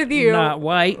 friends with you. Not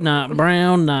white, not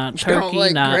brown, not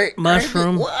turkey, not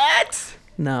mushroom. What?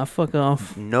 Nah, fuck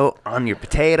off. No, on your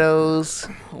potatoes.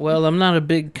 Well, I'm not a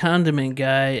big condiment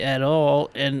guy at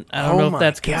all, and I don't Oh know if my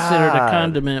that's considered a God.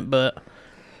 condiment, but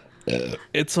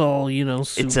it's all,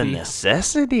 soupy. It's a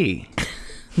necessity.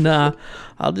 Nah,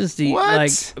 I'll just eat What?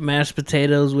 like mashed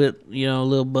potatoes with, a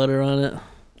little butter on it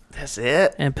That's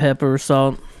it? and pepper,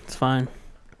 salt. It's fine.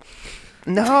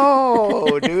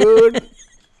 No, dude.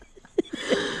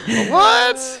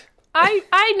 What?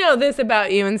 I know this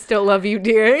about you and still love you,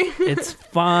 dear. It's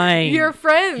fine. Your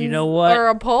friends You know what? are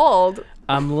appalled.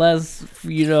 I'm less,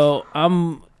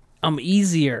 I'm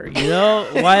easier,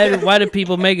 Why do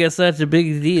people make it such a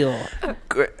big deal?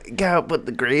 Gotta put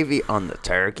the gravy on the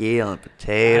turkey, on I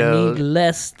potatoes. need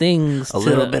less things A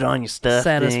little bit on your stuffing.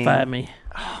 satisfy me.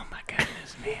 Oh my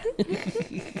goodness,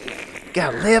 man.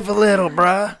 Gotta live a little,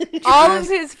 bruh. All of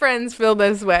his friends feel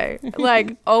this way.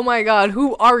 Like, oh my God,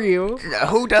 who are you?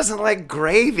 Who doesn't like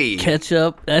gravy?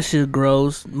 Ketchup, that shit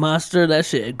grows. Mustard, that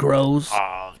shit grows.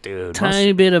 Oh, dude.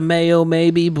 Tiny bit of mayo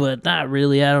maybe, but not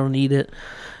really. I don't need it.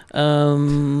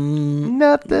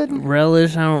 Nothing.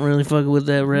 Relish, I don't really fuck with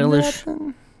that relish.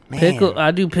 Nothing. Man. Pickle,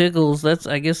 I do pickles.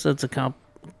 I guess that's a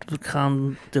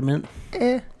condiment.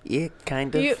 Yeah,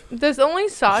 kind of. There's only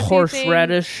saucy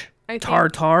Horseradish, I think-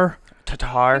 tartar. I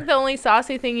Tatar. think the only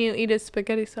saucy thing you eat is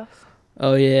spaghetti sauce.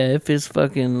 Oh yeah, if it's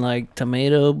fucking like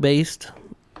tomato based,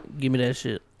 give me that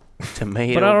shit.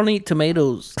 Tomato. But I don't eat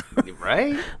tomatoes.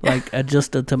 Right? Like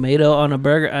just a tomato on a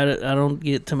burger. I don't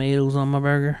get tomatoes on my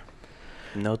burger.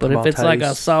 No But if it's like a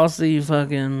tomatoes. saucy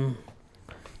fucking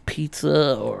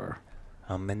pizza or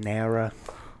A Monera.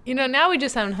 Now we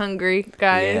just sound hungry,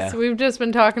 guys. Yeah. We've just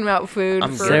been talking about food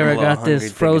I'm for getting a Sarah little got hungry this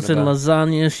thinking frozen about-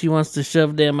 lasagna she wants to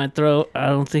shove down my throat. I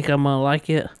don't think I'm gonna like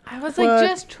it. I was What? like,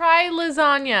 just try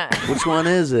lasagna. Which one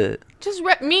is it? Just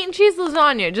meat and cheese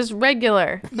lasagna, just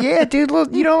regular. Yeah, dude.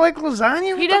 You don't like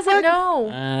lasagna? He doesn't know.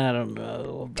 I don't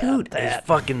know about Dude, that. it's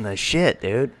fucking the shit,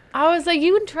 dude. I was like,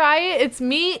 you can try it. It's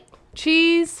meat,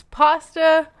 cheese,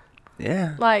 pasta,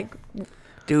 Yeah. like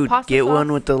Dude, pasta get sauce?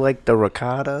 one with the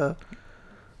ricotta.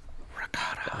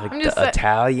 Like I'm the just like-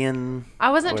 Italian.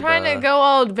 I wasn't Or trying to the go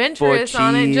all adventurous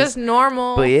on it, cheese. just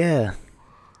normal. But yeah.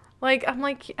 Like, I'm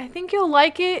like, I think you'll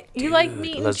like it. You like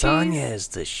meat and lasagna cheese. is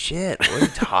the shit. What are you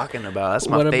talking about? That's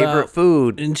my What favorite about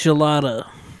food. enchilada?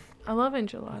 I love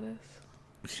enchiladas.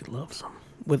 She loves them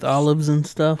with olives and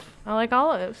stuff. I like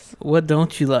olives. What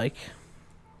don't you like?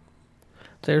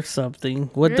 There's something.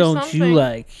 What There's don't you something.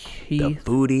 like? The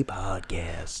Booty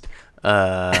Podcast.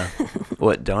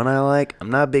 What don't I like? I'm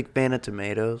not a big fan of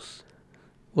tomatoes.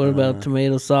 What about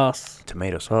tomato sauce?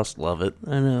 Tomato sauce, love it.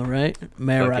 I know, right?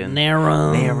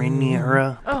 Marinara.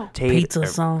 Marinara. Oh, Pizza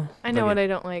sauce. I know what I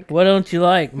don't like. What don't you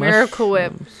like? Miracle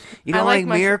Whip. You don't I like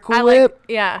mush- Miracle I Whip?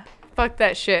 Yeah. Fuck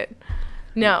that shit.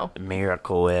 No.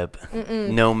 Miracle Whip.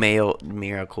 No mayo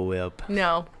Miracle Whip.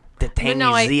 No. The tangy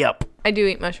no, I- zip. I do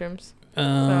eat mushrooms.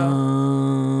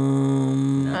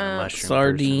 Mushroom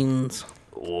Sardines. person.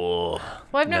 Oh,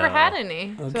 Well, I've never no. had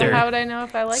any. So Okay. how would I know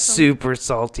if I like them? Super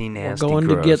salty, We're nasty, going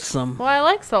gross. to get some. Well, I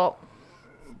like salt.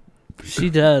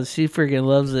 She does. She freaking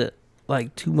loves it.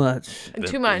 Like too much.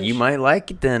 Too much. You might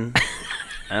like it then.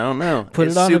 I don't know. Put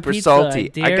It's it on a super pizza,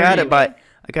 salty. I I dare got you. it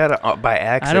by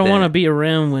accident. I don't want to be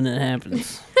around when it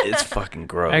happens. It's fucking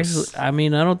gross. Actually, I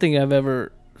mean, I don't think I've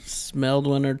ever smelled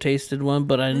one or tasted one,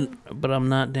 but I'm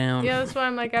not down. Yeah, that's why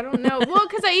I'm like, I don't know. Well,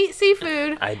 because I eat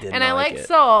seafood. I did and not I like like it.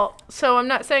 salt. So I'm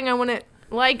not saying I wouldn't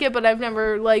like it, but I've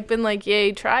never been like,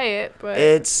 yay, try it. But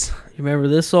It's You remember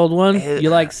this old one? It- You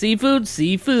like seafood?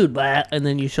 Seafood. Blah. And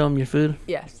then you show them your food.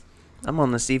 yes. I'm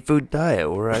on the seafood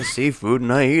diet where I see food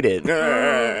and I eat it.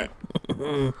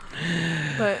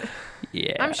 But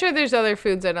Yeah. I'm sure there's other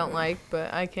foods I don't like,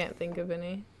 but I can't think of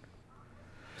any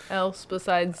else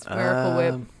besides Miracle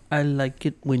Whip. I like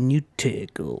it when you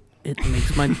tickle. It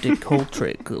makes my dick hole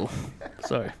trickle.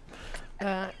 Sorry.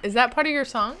 Is that part of your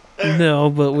song? No,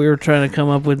 but we were trying to come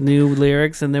up with new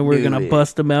lyrics, and then we were New going to lyrics.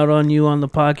 bust them out on you on the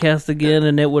podcast again,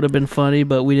 and it would have been funny,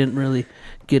 but we didn't really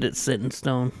get it set in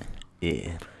stone.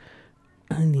 Yeah.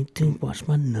 I need to wash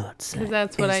my nuts. Because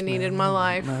that's what I need in my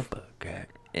life. My butt crack.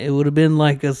 It would have been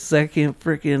like a second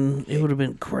freaking. It would have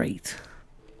been great.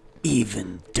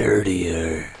 even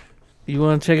dirtier. You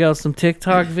want to check out some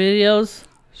TikTok videos?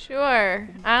 Sure.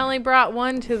 I only brought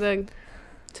one to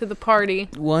the party.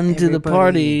 One to the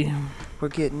party. We're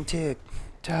getting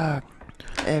TikTok.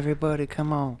 Everybody,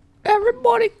 come on.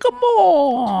 Everybody, come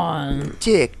on.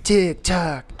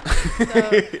 TikTok.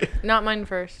 So, not mine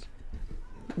first.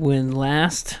 When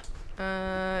last?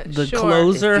 The The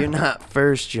closer. If you're not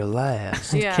first, you're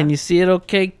last. Yeah. Can you see it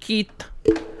okay, Keith?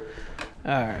 All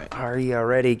right. Are you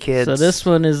ready, kids? So this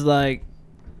one is like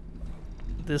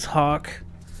this hawk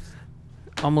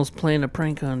almost playing a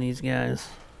prank on these guys.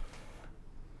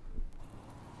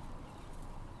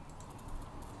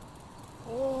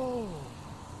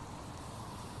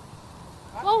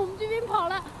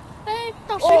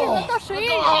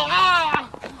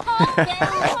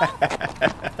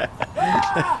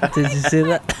 Did you see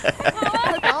that?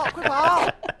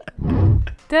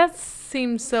 That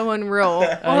seems so unreal.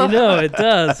 I know it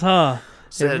does, huh?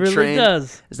 that It a really trained-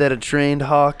 does. Is that a trained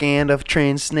hawk and a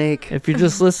trained snake? If you're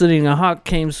just listening, a hawk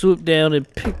came, swooped down, and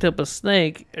picked up a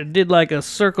snake, and did like a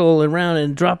circle around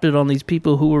and dropped it on these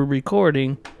people who were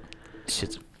recording.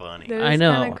 Shit's funny. That I is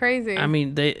know. kind of crazy. I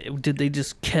mean, did they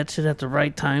just catch it at the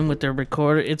right time with their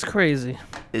recorder? It's crazy.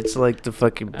 It's like the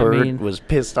fucking bird mean- was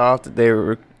pissed off that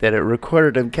that it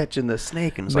recorded him catching the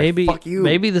snake, and it's Maybe like, fuck you.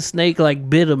 maybe the snake like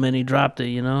bit him and he dropped it.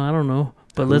 You know, I don't know.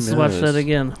 But Who let's watch knows? that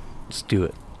again. Let's do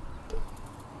it.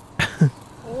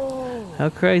 How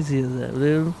crazy is that,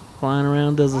 dude? Flying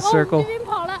around, does a circle.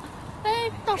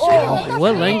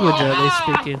 What language are they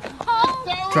speaking?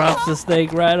 Drops the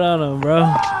snake right on him,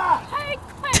 bro.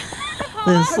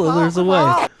 Then slithers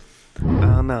away.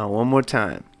 Oh no! One more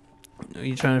time. Are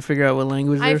you trying to figure out what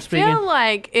language I they're speaking? feel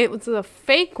like it was a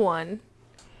fake one.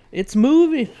 It's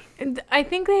moving. And I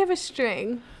think they have a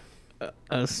string.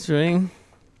 A string?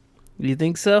 You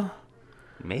think so?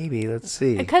 Maybe. Let's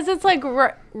see. Because it's like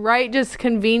right just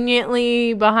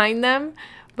conveniently behind them.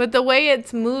 But the way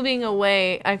it's moving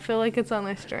away, I feel like it's on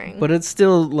a string. But it's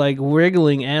still like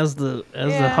wriggling as the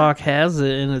Yeah. hawk has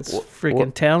it in its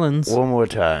freaking talons. One more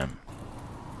time.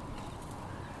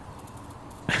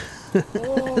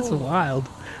 That's wild.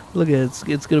 Look at it.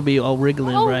 It's gonna be all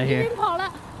wriggling right here.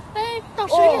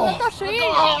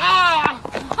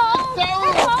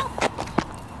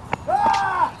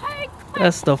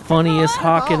 That's the funniest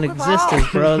hawk in existence,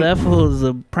 bro. That fool is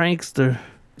a prankster.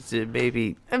 Is it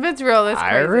maybe If it's real, that's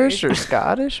Irish crazy. or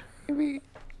Scottish? Maybe.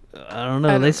 I don't know.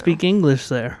 I don't They know. speak English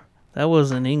there. That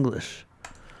wasn't English.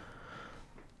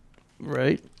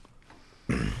 Right?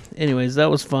 Anyways, that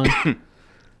was fun.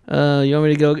 You want me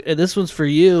to go? This one's for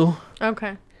you.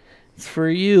 Okay. It's for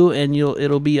you, and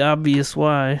it'll be obvious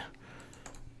why.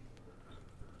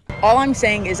 All I'm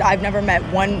saying is I've never met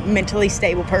one mentally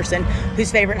stable person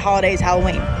whose favorite holiday is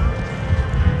Halloween.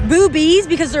 Boobies,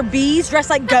 because they're bees dressed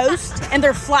like ghosts and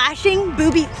they're flashing.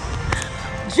 Booby.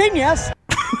 Genius.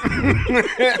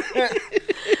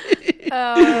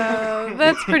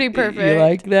 That's pretty perfect. You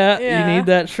like that? Yeah. You need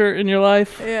that shirt in your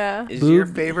life? Yeah. Is your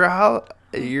favorite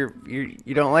you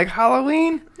don't like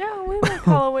Halloween? No, we like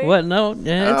Halloween. What? No,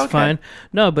 yeah, it's Okay. fine.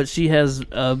 No, but she has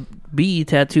a bee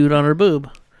tattooed on her boob.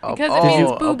 Because it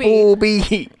means a booby.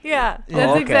 booby. Yeah,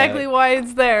 that's Okay. exactly why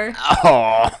it's there.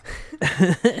 Oh.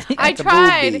 I a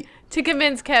tried booby. to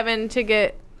convince Kevin to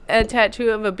get a tattoo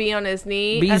of a bee on his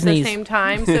knee Bee's at the knees. same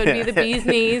time, so it'd be the bee's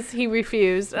knees. He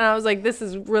refused, and I was like, "This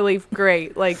is really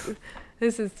great. Like,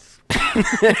 this is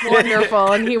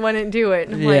wonderful," and he wouldn't do it.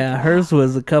 And I'm Yeah, hers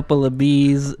was a couple of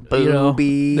bees. You know,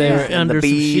 Boobies they were and under the some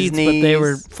bee's sheets, but they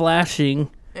were knees. flashing like,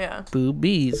 yeah.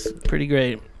 boobies. Pretty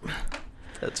great.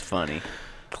 That's funny.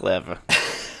 Clever.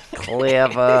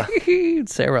 Clever.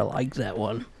 Sarah liked that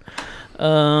one.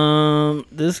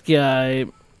 This guy.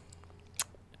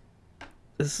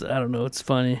 I don't know. It's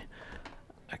funny.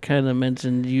 I kind of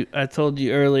mentioned you. I told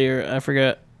you earlier. I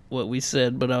forgot what we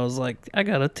said, but I was like, I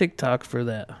got a TikTok for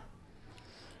that.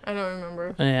 I don't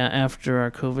remember. Yeah, after our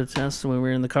COVID test when we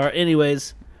were in the car.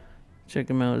 Anyways, check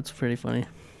him out. It's pretty funny.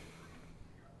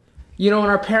 You know, when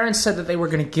our parents said that they were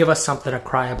going to give us something to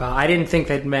cry about, I didn't think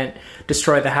that meant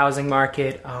destroy the housing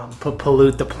market,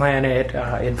 pollute the planet,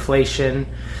 inflation.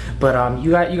 But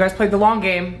you guys played the long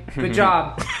game. Good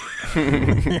job.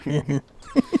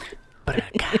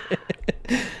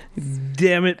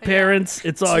 Damn it, parents!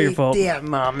 It's all your fault. Yeah,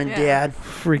 Mom and Yeah. Dad.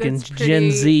 Freaking That's Gen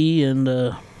pretty- Z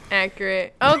and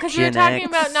Accurate. Oh, because we were Gen talking X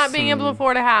about not being able to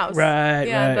afford a house. Right,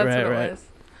 Yeah, right, that's right, what right. it was.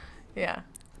 Yeah.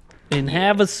 in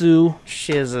Havasu,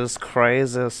 Shiz is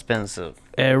crazy expensive.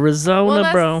 Arizona, Well,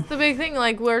 that's bro. the big thing.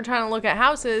 Like, we're trying to look at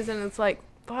houses, and it's like,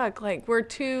 fuck, like, we're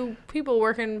two people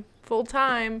working full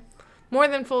time, more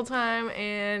than full time,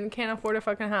 and can't afford a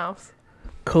fucking house.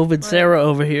 COVID Sara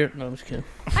over here. No, I'm just kidding.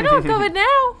 I don't have COVID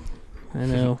now. I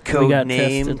know. We Code got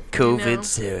name tested. COVID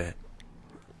Sarah.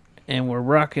 And we're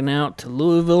rocking out to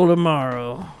Louisville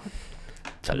tomorrow.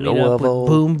 To Meet up with Louisville.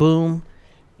 Boom Boom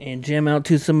and jam out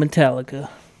to some Metallica.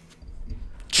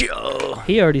 Joe.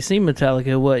 He already seen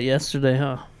Metallica, yesterday,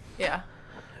 huh? Yeah.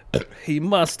 He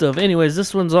must have. Anyways,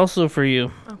 this one's also for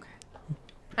you. Okay.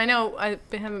 I know I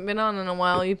haven't been on in a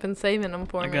while. You've been saving them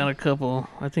for I me. got a couple.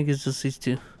 I think it's just these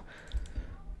two.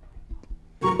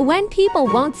 When people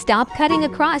won't stop cutting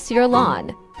across your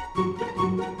lawn.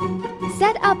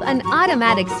 Set up an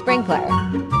automatic sprinkler.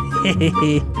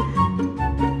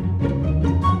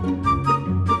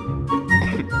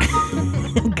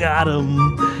 Got him.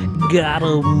 Got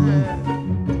him.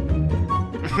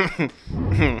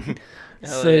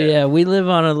 So yeah, we live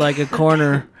on a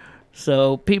corner,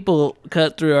 so people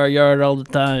cut through our yard all the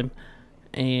time.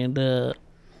 And do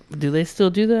they still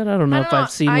do that? I don't know if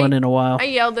I've seen one in a while. I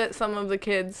yelled at some of the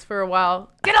kids for a while.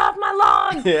 Get off my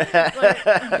lawn!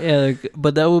 Yeah,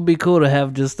 but that would be cool to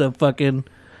have just a fucking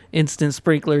instant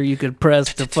sprinkler you could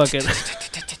press to fucking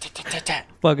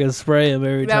spray them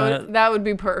every time. That would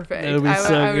be perfect. That would be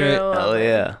so great. really love Oh it.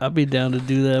 yeah. I'd be down to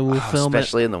do that. We'll film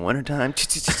Especially in the wintertime.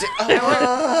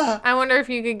 I wonder if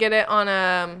you could get it on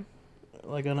it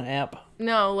like on an app.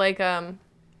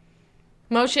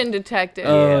 motion detected.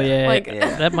 Oh yeah, Like-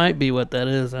 that might be what that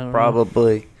is. I don't know.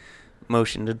 Probably.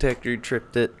 Motion detector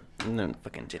tripped it. And then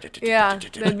fucking. Yeah,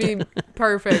 that'd be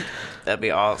perfect. That'd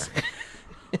be awesome.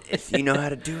 If you know how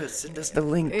to do it, send us the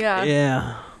link. Yeah.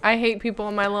 Yeah. I hate people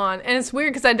on my lawn. And it's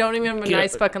weird because I don't even have a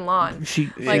nice fucking lawn.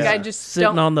 I just sitting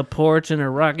don't. on the porch in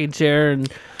her rocking chair and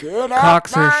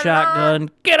cocks her shotgun.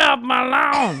 Get off my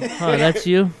lawn! Oh, that's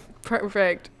you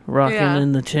Perfect. rocking Yeah.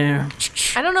 in the chair.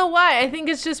 I don't know why. I think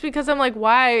it's just because I'm like,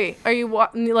 why are you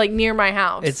near my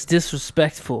house? It's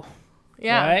disrespectful.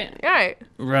 yeah. right? Right.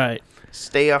 Right.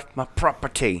 Stay off my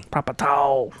property. Papa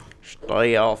towel.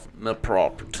 Stay off my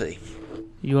property.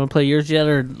 You want to play yours yet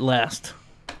or last?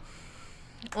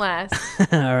 Last.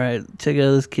 All right. Check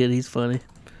out this kid. He's funny.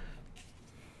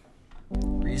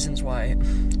 Reasons why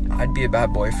I'd be a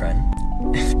bad boyfriend.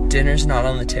 If dinner's not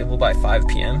on the table by 5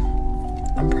 p.m.,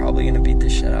 I'm probably gonna beat the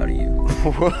shit out of you.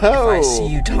 Whoa. If I see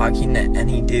you talking to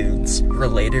any dudes,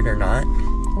 related or not,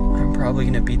 I'm probably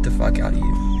gonna beat the fuck out of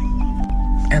you.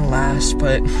 And last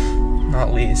but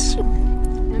not least,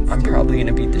 I'm probably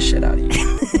gonna beat the shit out of you.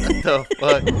 What the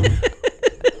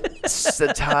fuck?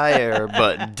 Satire,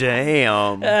 but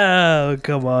damn. Oh,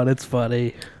 come on. It's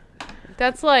funny.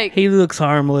 That's like, He looks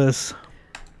harmless.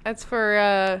 that's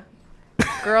for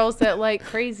girls that like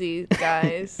crazy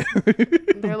guys.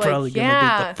 They're like, Probably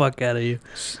gonna beat the fuck out of you.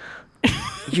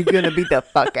 You gonna beat the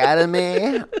fuck out of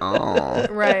me? Oh,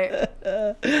 Right. I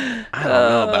don't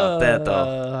know about that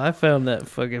though. I found that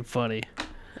fucking funny.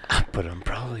 But I'm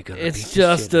probably gonna. beat It's the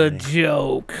just shit out a of you.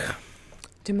 joke.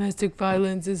 Domestic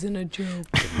violence isn't a joke.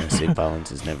 Domestic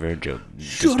violence is never a joke.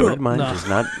 Shut Distorted up. mind No. does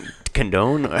not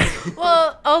condone.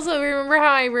 Well, also, remember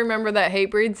how I remember that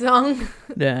Hatebreed song?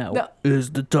 Now No. is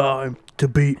the time to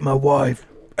beat my wife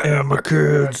and my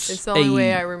kids. It's the only way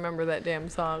Hey. I remember that damn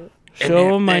song.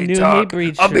 Show him my new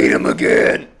Hatebreed I'll beat shirt. him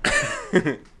again.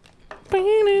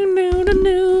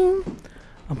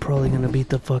 I'm probably gonna beat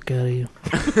the fuck out of you.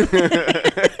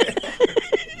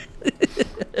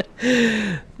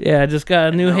 Yeah, I just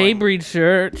got a new Hatebreed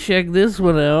shirt. Check this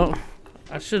one out.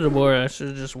 I should have wore it. I should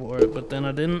have just wore it, but then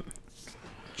I didn't.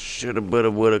 Shoulda, woulda,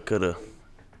 woulda, coulda.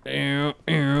 In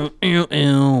and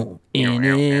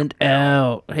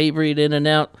out. Hatebreed in and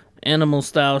out. Animal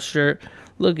style shirt.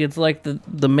 Look, it's like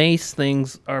the mace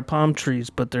things are palm trees,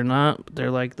 but they're not.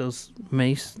 They're like those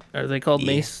mace. Are they called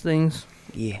mace things?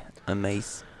 Yeah, a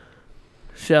mace.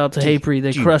 Shout out to Hatebreed.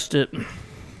 They crushed it.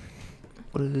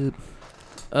 What up?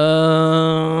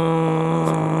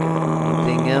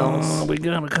 Anything else? We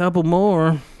got a couple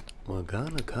more, Well,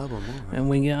 got a couple more. and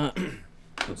we got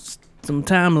some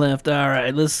time left. All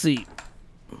right, let's see.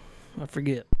 I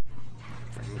forget.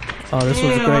 Oh, this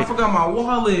one's I great. forgot my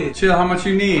wallet. Chill, how much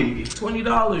you need?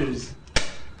 $20.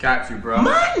 Got you, bro.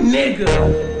 My nigga.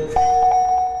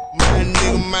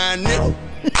 My nigga.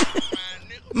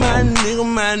 My nigga,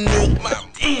 my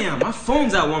nigga. Damn, my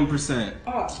phone's at 1%.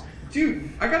 Oh, dude,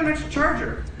 I got an extra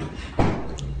charger.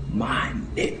 My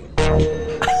nigga.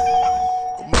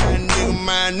 My nigga,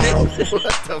 my nigga. What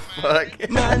the fuck?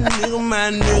 My nigga,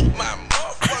 my nigga. My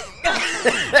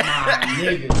My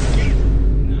nigga.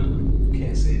 No,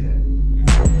 can't say that.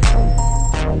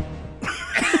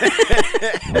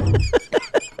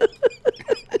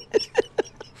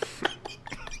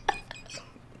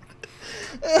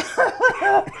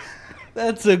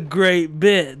 That's a great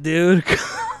bit, dude.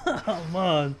 Come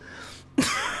on.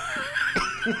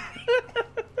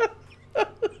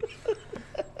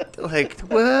 Like,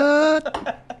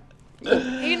 what?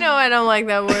 You know I don't like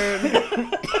that word.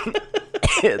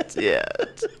 It's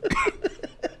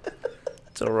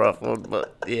a rough one,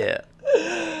 but yeah.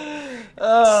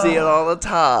 See it all the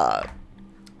time.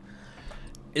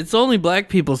 It's only black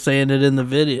people saying it in the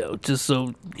video, just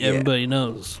so everybody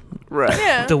knows. Right.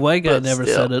 Yeah. The white guy But never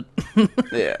still. said it.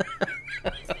 Yeah.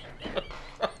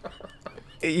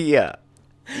 Yeah.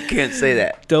 You can't say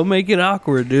that. Don't make it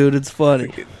awkward, dude. It's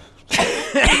funny.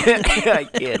 I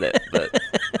get it, but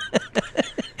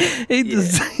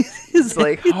It's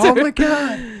like, oh my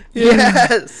god.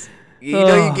 Yes. You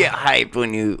know you get hype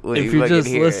when you if you're fucking just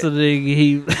hear listening,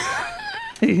 he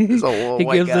It's a little he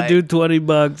white gives guy. the dude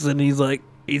 $20 and he's like,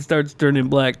 he starts turning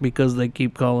black because they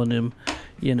keep calling him,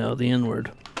 the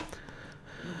N-word.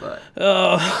 But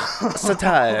Oh,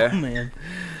 satire. oh man.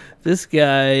 This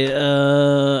guy,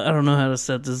 I don't know how to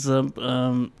set this up.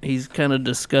 He's kind of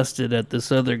disgusted at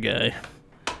this other guy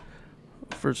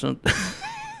for something.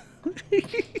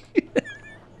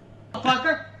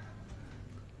 Fucker.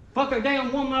 Fuck a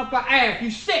damn woman up her ass. You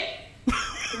sick.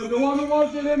 The woman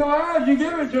wants it in her eyes, you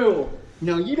give it to her.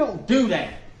 No, you don't do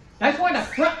that. That's why the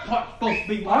front part's supposed to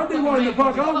be. I do what the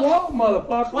fuck I want,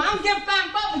 motherfucker. Well, I don't give a flying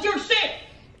fuck, but you're sick.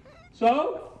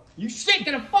 So? You sick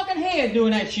in the fucking head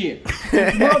doing that shit.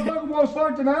 Motherfucker wants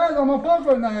fucked in the ass, I'm gonna fuck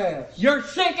her in the ass. You're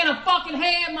sick in the fucking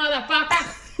head,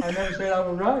 motherfucker. I never said I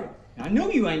was right. I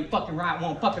knew you ain't fucking right.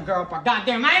 Won't fuck a girl up her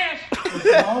goddamn ass.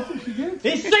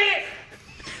 He's sick.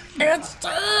 It's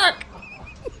stuck.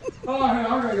 Oh, hey, I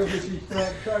gotta go get these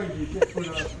crazy shit put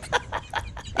up.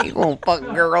 You gonna fuck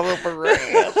a girl up her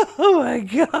ass. Oh my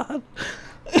god.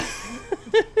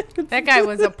 That guy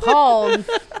was appalled.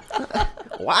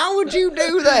 Why would you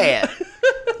do that?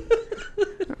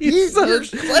 He's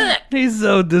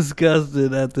so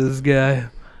disgusted at this guy.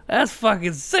 That's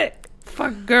fucking sick.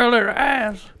 Fuck girl in her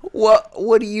ass.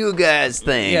 What do you guys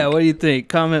think? Yeah, what do you think?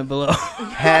 Comment below.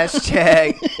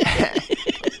 Hashtag.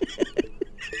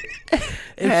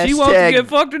 If she wants to get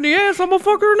fucked in the ass, I'm gonna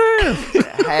fuck her in the ass.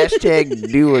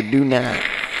 Hashtag do or do not.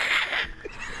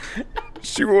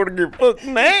 She wanna get fucked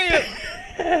in the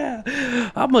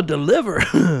ass. I'm gonna deliver.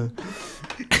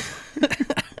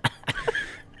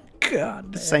 God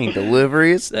damn. This ain't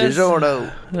delivery, it's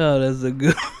DiGiorno. Oh,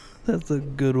 that's a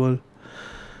good one.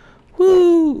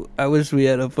 Woo! I wish we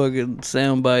had a fucking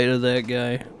soundbite of that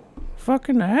guy.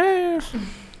 Fucking ass.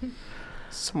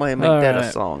 Somebody make All that right.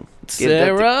 a song.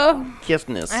 Sarah?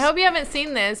 Giftness. I hope you haven't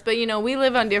seen this, but we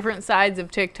live on different sides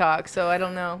of TikTok, so I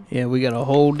don't know. Yeah, we got a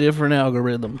whole different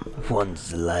algorithm. One's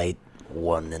the light,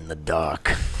 one in the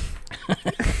dark.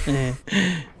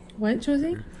 What,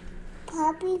 Josie?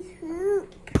 Puppy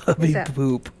poop. Puppy that?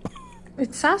 poop.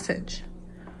 It's sausage.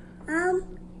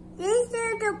 This is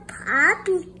the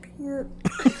puppy poop.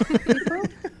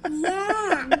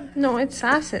 Yeah. No, it's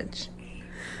sausage.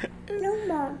 No,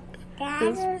 Mom. That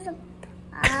is a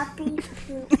puppy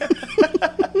poop.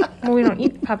 Well, we don't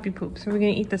eat puppy poop, so we're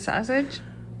gonna eat the sausage?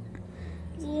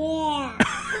 Yeah.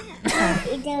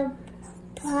 It's a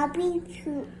puppy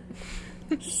poop.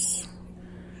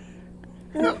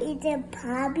 No, it's a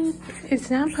puppy poop. It's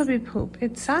not puppy poop,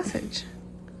 it's sausage.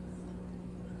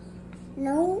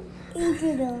 No, it's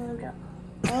a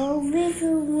over the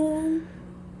room.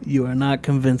 You are not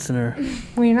convincing her.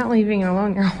 Well, you're not leaving it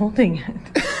alone, you're holding it.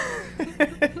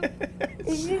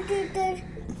 This is the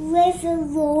with the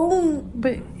room.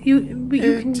 But you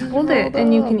can hold it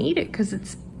and you can eat it because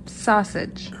it's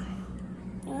sausage.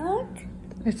 What?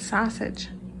 It's sausage.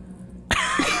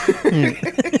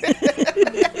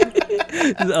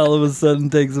 All of a sudden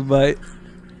takes a bite.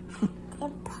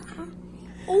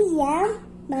 Yeah,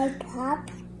 my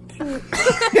puppy poop.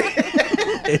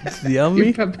 It's yummy.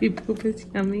 Your puppy poop is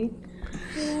yummy.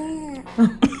 Yeah.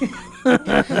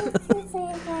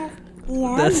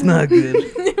 That's not good.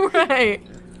 Right.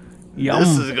 Yum.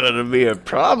 This is gonna be a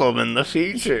problem in the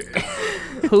future.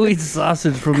 Who eats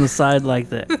sausage from the side like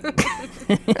that?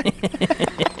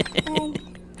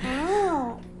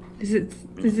 Owl. Is it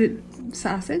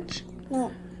sausage?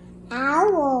 No.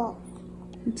 Owl.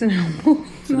 It's an owl.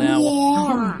 It's an owl.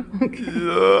 Yeah.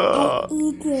 Ugh. I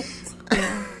eat it.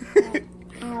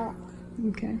 Owl.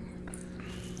 Okay.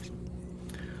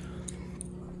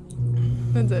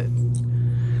 That's it.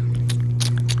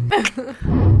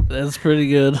 That's pretty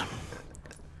good.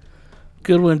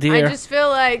 Good one, dear. I just feel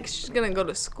like she's gonna go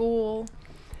to school.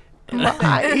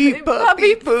 I eat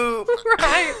puppy poop.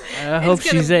 Right. I hope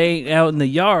she's ain't out in the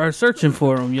yard searching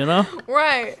for him,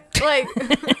 Right. Like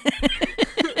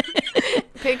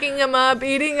picking them up,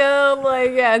 eating them.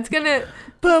 Like, yeah, it's gonna.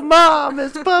 But mom,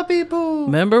 it's puppy poo.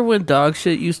 Remember when dog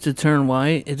shit used to turn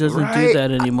white? It doesn't do Right?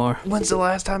 that anymore. When's the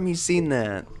last time you seen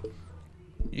that?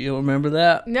 You don't remember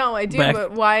that? No, I do, Back-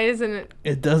 but why isn't it?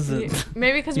 It doesn't.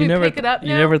 Maybe because You we never pick it up now.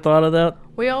 You never thought of that?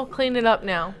 We all clean it up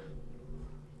now.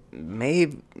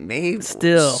 Maybe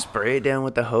Still. spray it down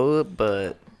with the hose,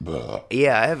 but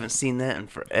yeah, I haven't seen that in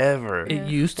forever. It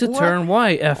used to turn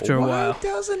white after a while. Why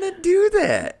doesn't it do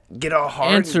that? Get all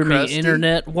hard Answer and me, crusty?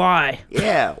 internet. Why?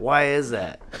 Yeah, why is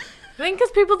that? I think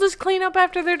because people just clean up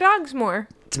after their dogs more.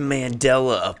 It's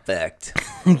Mandela effect.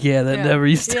 Yeah, that never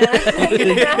used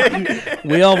to.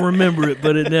 We all remember it,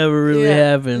 but it never really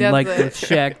happened. that's Like the it.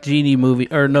 Shaq Genie movie,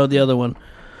 or no, the other one,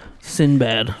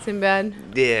 Sinbad. Sinbad.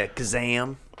 Yeah,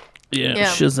 Kazam. Yeah, Yeah.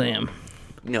 Shazam.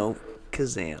 No,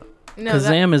 Kazam. No,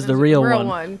 Kazam is the real one.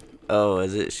 one. Oh,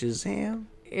 is it Shazam?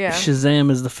 Yeah. Shazam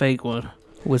is the fake one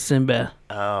with Sinbad.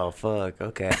 Oh, fuck.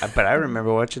 Okay. But I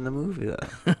remember watching the movie,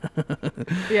 though.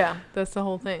 Yeah, that's the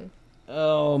whole thing.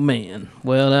 Oh man,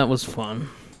 well that was fun.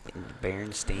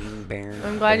 Bernstein.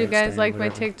 I'm glad you guys Bernstein, liked my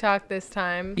whatever. TikTok this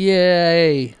time.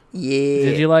 Yay! Yeah.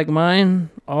 Did you like mine?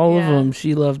 All of Yeah. them.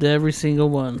 She loved every single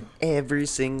one. Every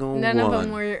single None one. of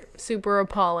them were super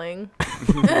appalling.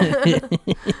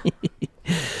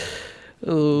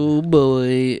 Oh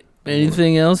boy.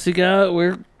 Anything else you got?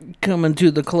 We're coming to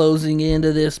the closing end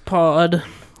of this pod.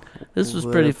 This was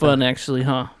pretty fun, actually,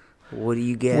 huh? What do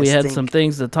you guys We had think? some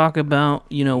things to talk about.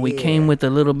 You know, we came with a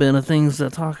little bit of things to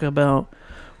talk about.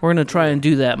 We're going to try and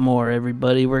do that more,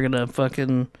 everybody. We're going to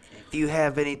fucking If you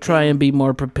have anything... try and be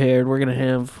more prepared. We're going to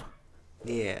have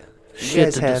Yeah. If you shit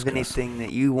guys to have discuss. anything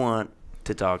that you want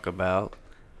to talk about,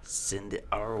 send it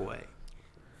our way.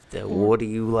 What do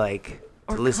you like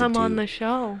Or to listen come to? on the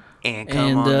show. And come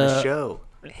And, on the show.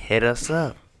 Hit us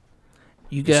up.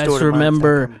 You guys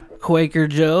remember Quaker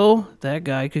Joe? That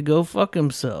guy could go fuck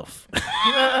himself.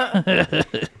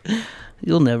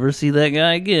 You'll never see that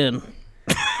guy again.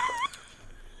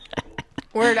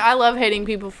 Word, I love hating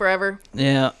people forever.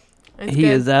 Yeah. It's He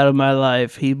good. is out of my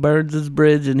life. He burns his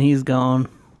bridge and he's gone.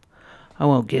 I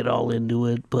won't get all into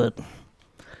it, but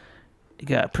he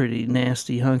got pretty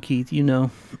nasty, huh, Keith? You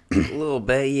know. A little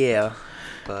bit, yeah.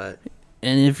 But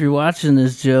And if you're watching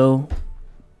this, Joe,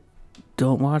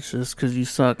 don't watch this because you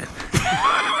suck.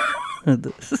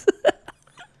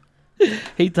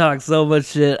 He talks so much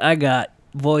shit. I got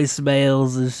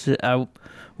voicemails and shit. I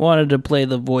wanted to play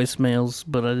the voicemails,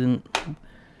 but I didn't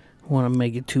want to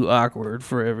make it too awkward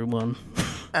for everyone.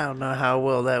 I don't know how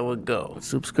well that would go.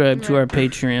 Subscribe to our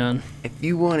Patreon. If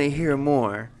you want to hear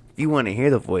more, if you want to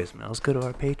hear the voicemails, go to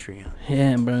our Patreon.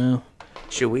 Yeah, bro.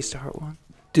 Should we start one?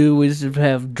 Dude, we should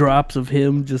have drops of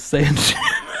him just saying shit.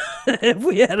 If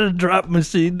we had a drop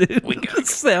machine, dude. We got a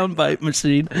soundbite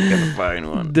machine. Gotta find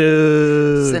one.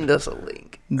 Dude. Send us a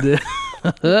link. Dude.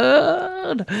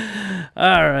 All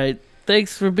right.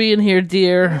 Thanks for being here,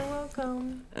 dear. You're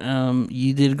welcome.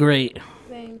 You did great.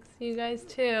 Thanks. You guys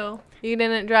too. You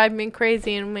didn't drive me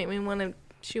crazy and make me want to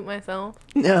shoot myself.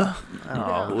 No.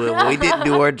 Oh, well, we didn't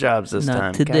do our jobs this Not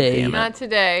time. today. God damn it. Not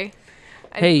today.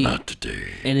 Hey,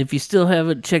 and if you still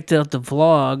haven't checked out the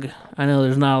vlog, I know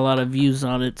there's not a lot of views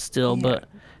on it still, but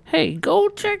hey, go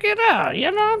check it out.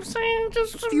 You know what I'm saying?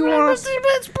 Just you want to see,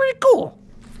 it's pretty cool.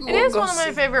 It is one of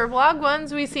my favorite vlog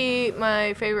ones. We see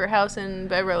my favorite house in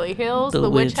Beverly Hills, The the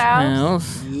Witch Witch House.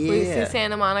 House. We Yeah. see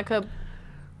Santa Monica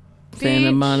Santa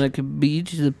Beach. Monica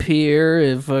Beach, the pier.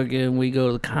 If fucking we go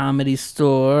to the Comedy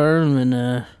Store,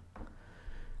 and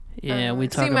yeah, we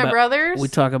talk see about my brothers. We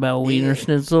talk about Wiener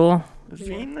Schnitzel.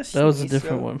 Venus That was a Schnitzel.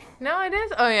 different one. No, it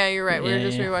is. Oh yeah, you're right. We were Yeah,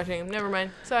 just yeah. rewatching him. Never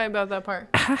mind. Sorry about that part.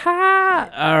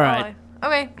 All right.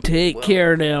 Okay. Take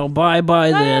care now. Bye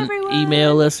then. everyone.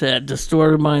 Email us at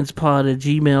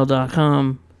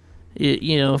distortedmindspod@gmail.com.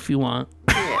 You know, if you want.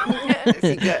 If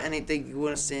you got anything you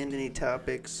want to send, any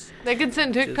topics, They can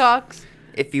send TikToks.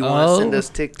 if you want to send Oh, us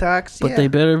TikToks, But yeah. they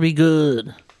better be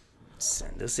good.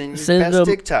 Send us in your Send best them,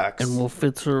 TikToks. and we'll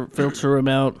filter them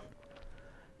out.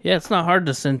 Yeah, it's not hard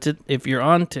to send it. If you're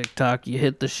on TikTok, you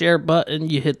hit the share button,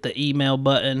 you hit the email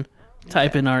button,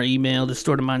 type in our email,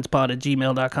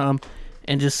 distortedmindspod@gmail.com,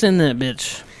 and just send that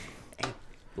bitch.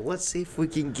 Let's see if we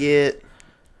can get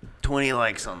 20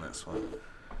 likes on this one.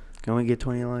 Can we get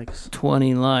 20 likes?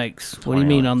 20 likes. What do you 20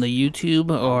 mean, likes. on the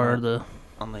YouTube or the...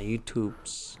 On the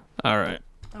YouTubes. All right.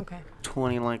 Okay.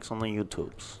 20 likes on the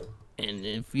YouTubes. And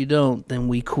if you don't, then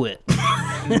we quit.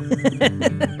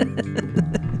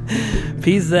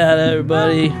 Peace out,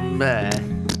 everybody. Bye.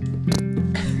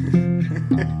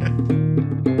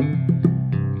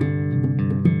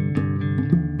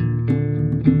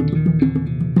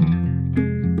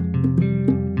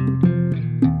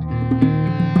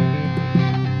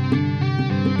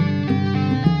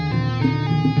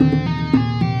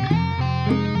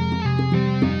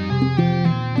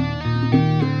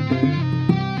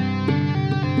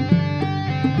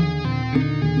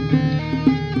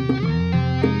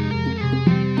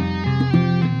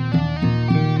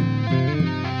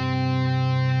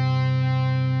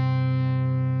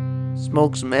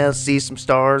 smoke some meth, see some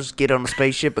stars, get on a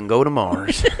spaceship, and go to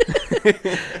Mars.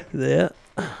 Yeah.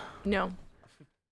 No.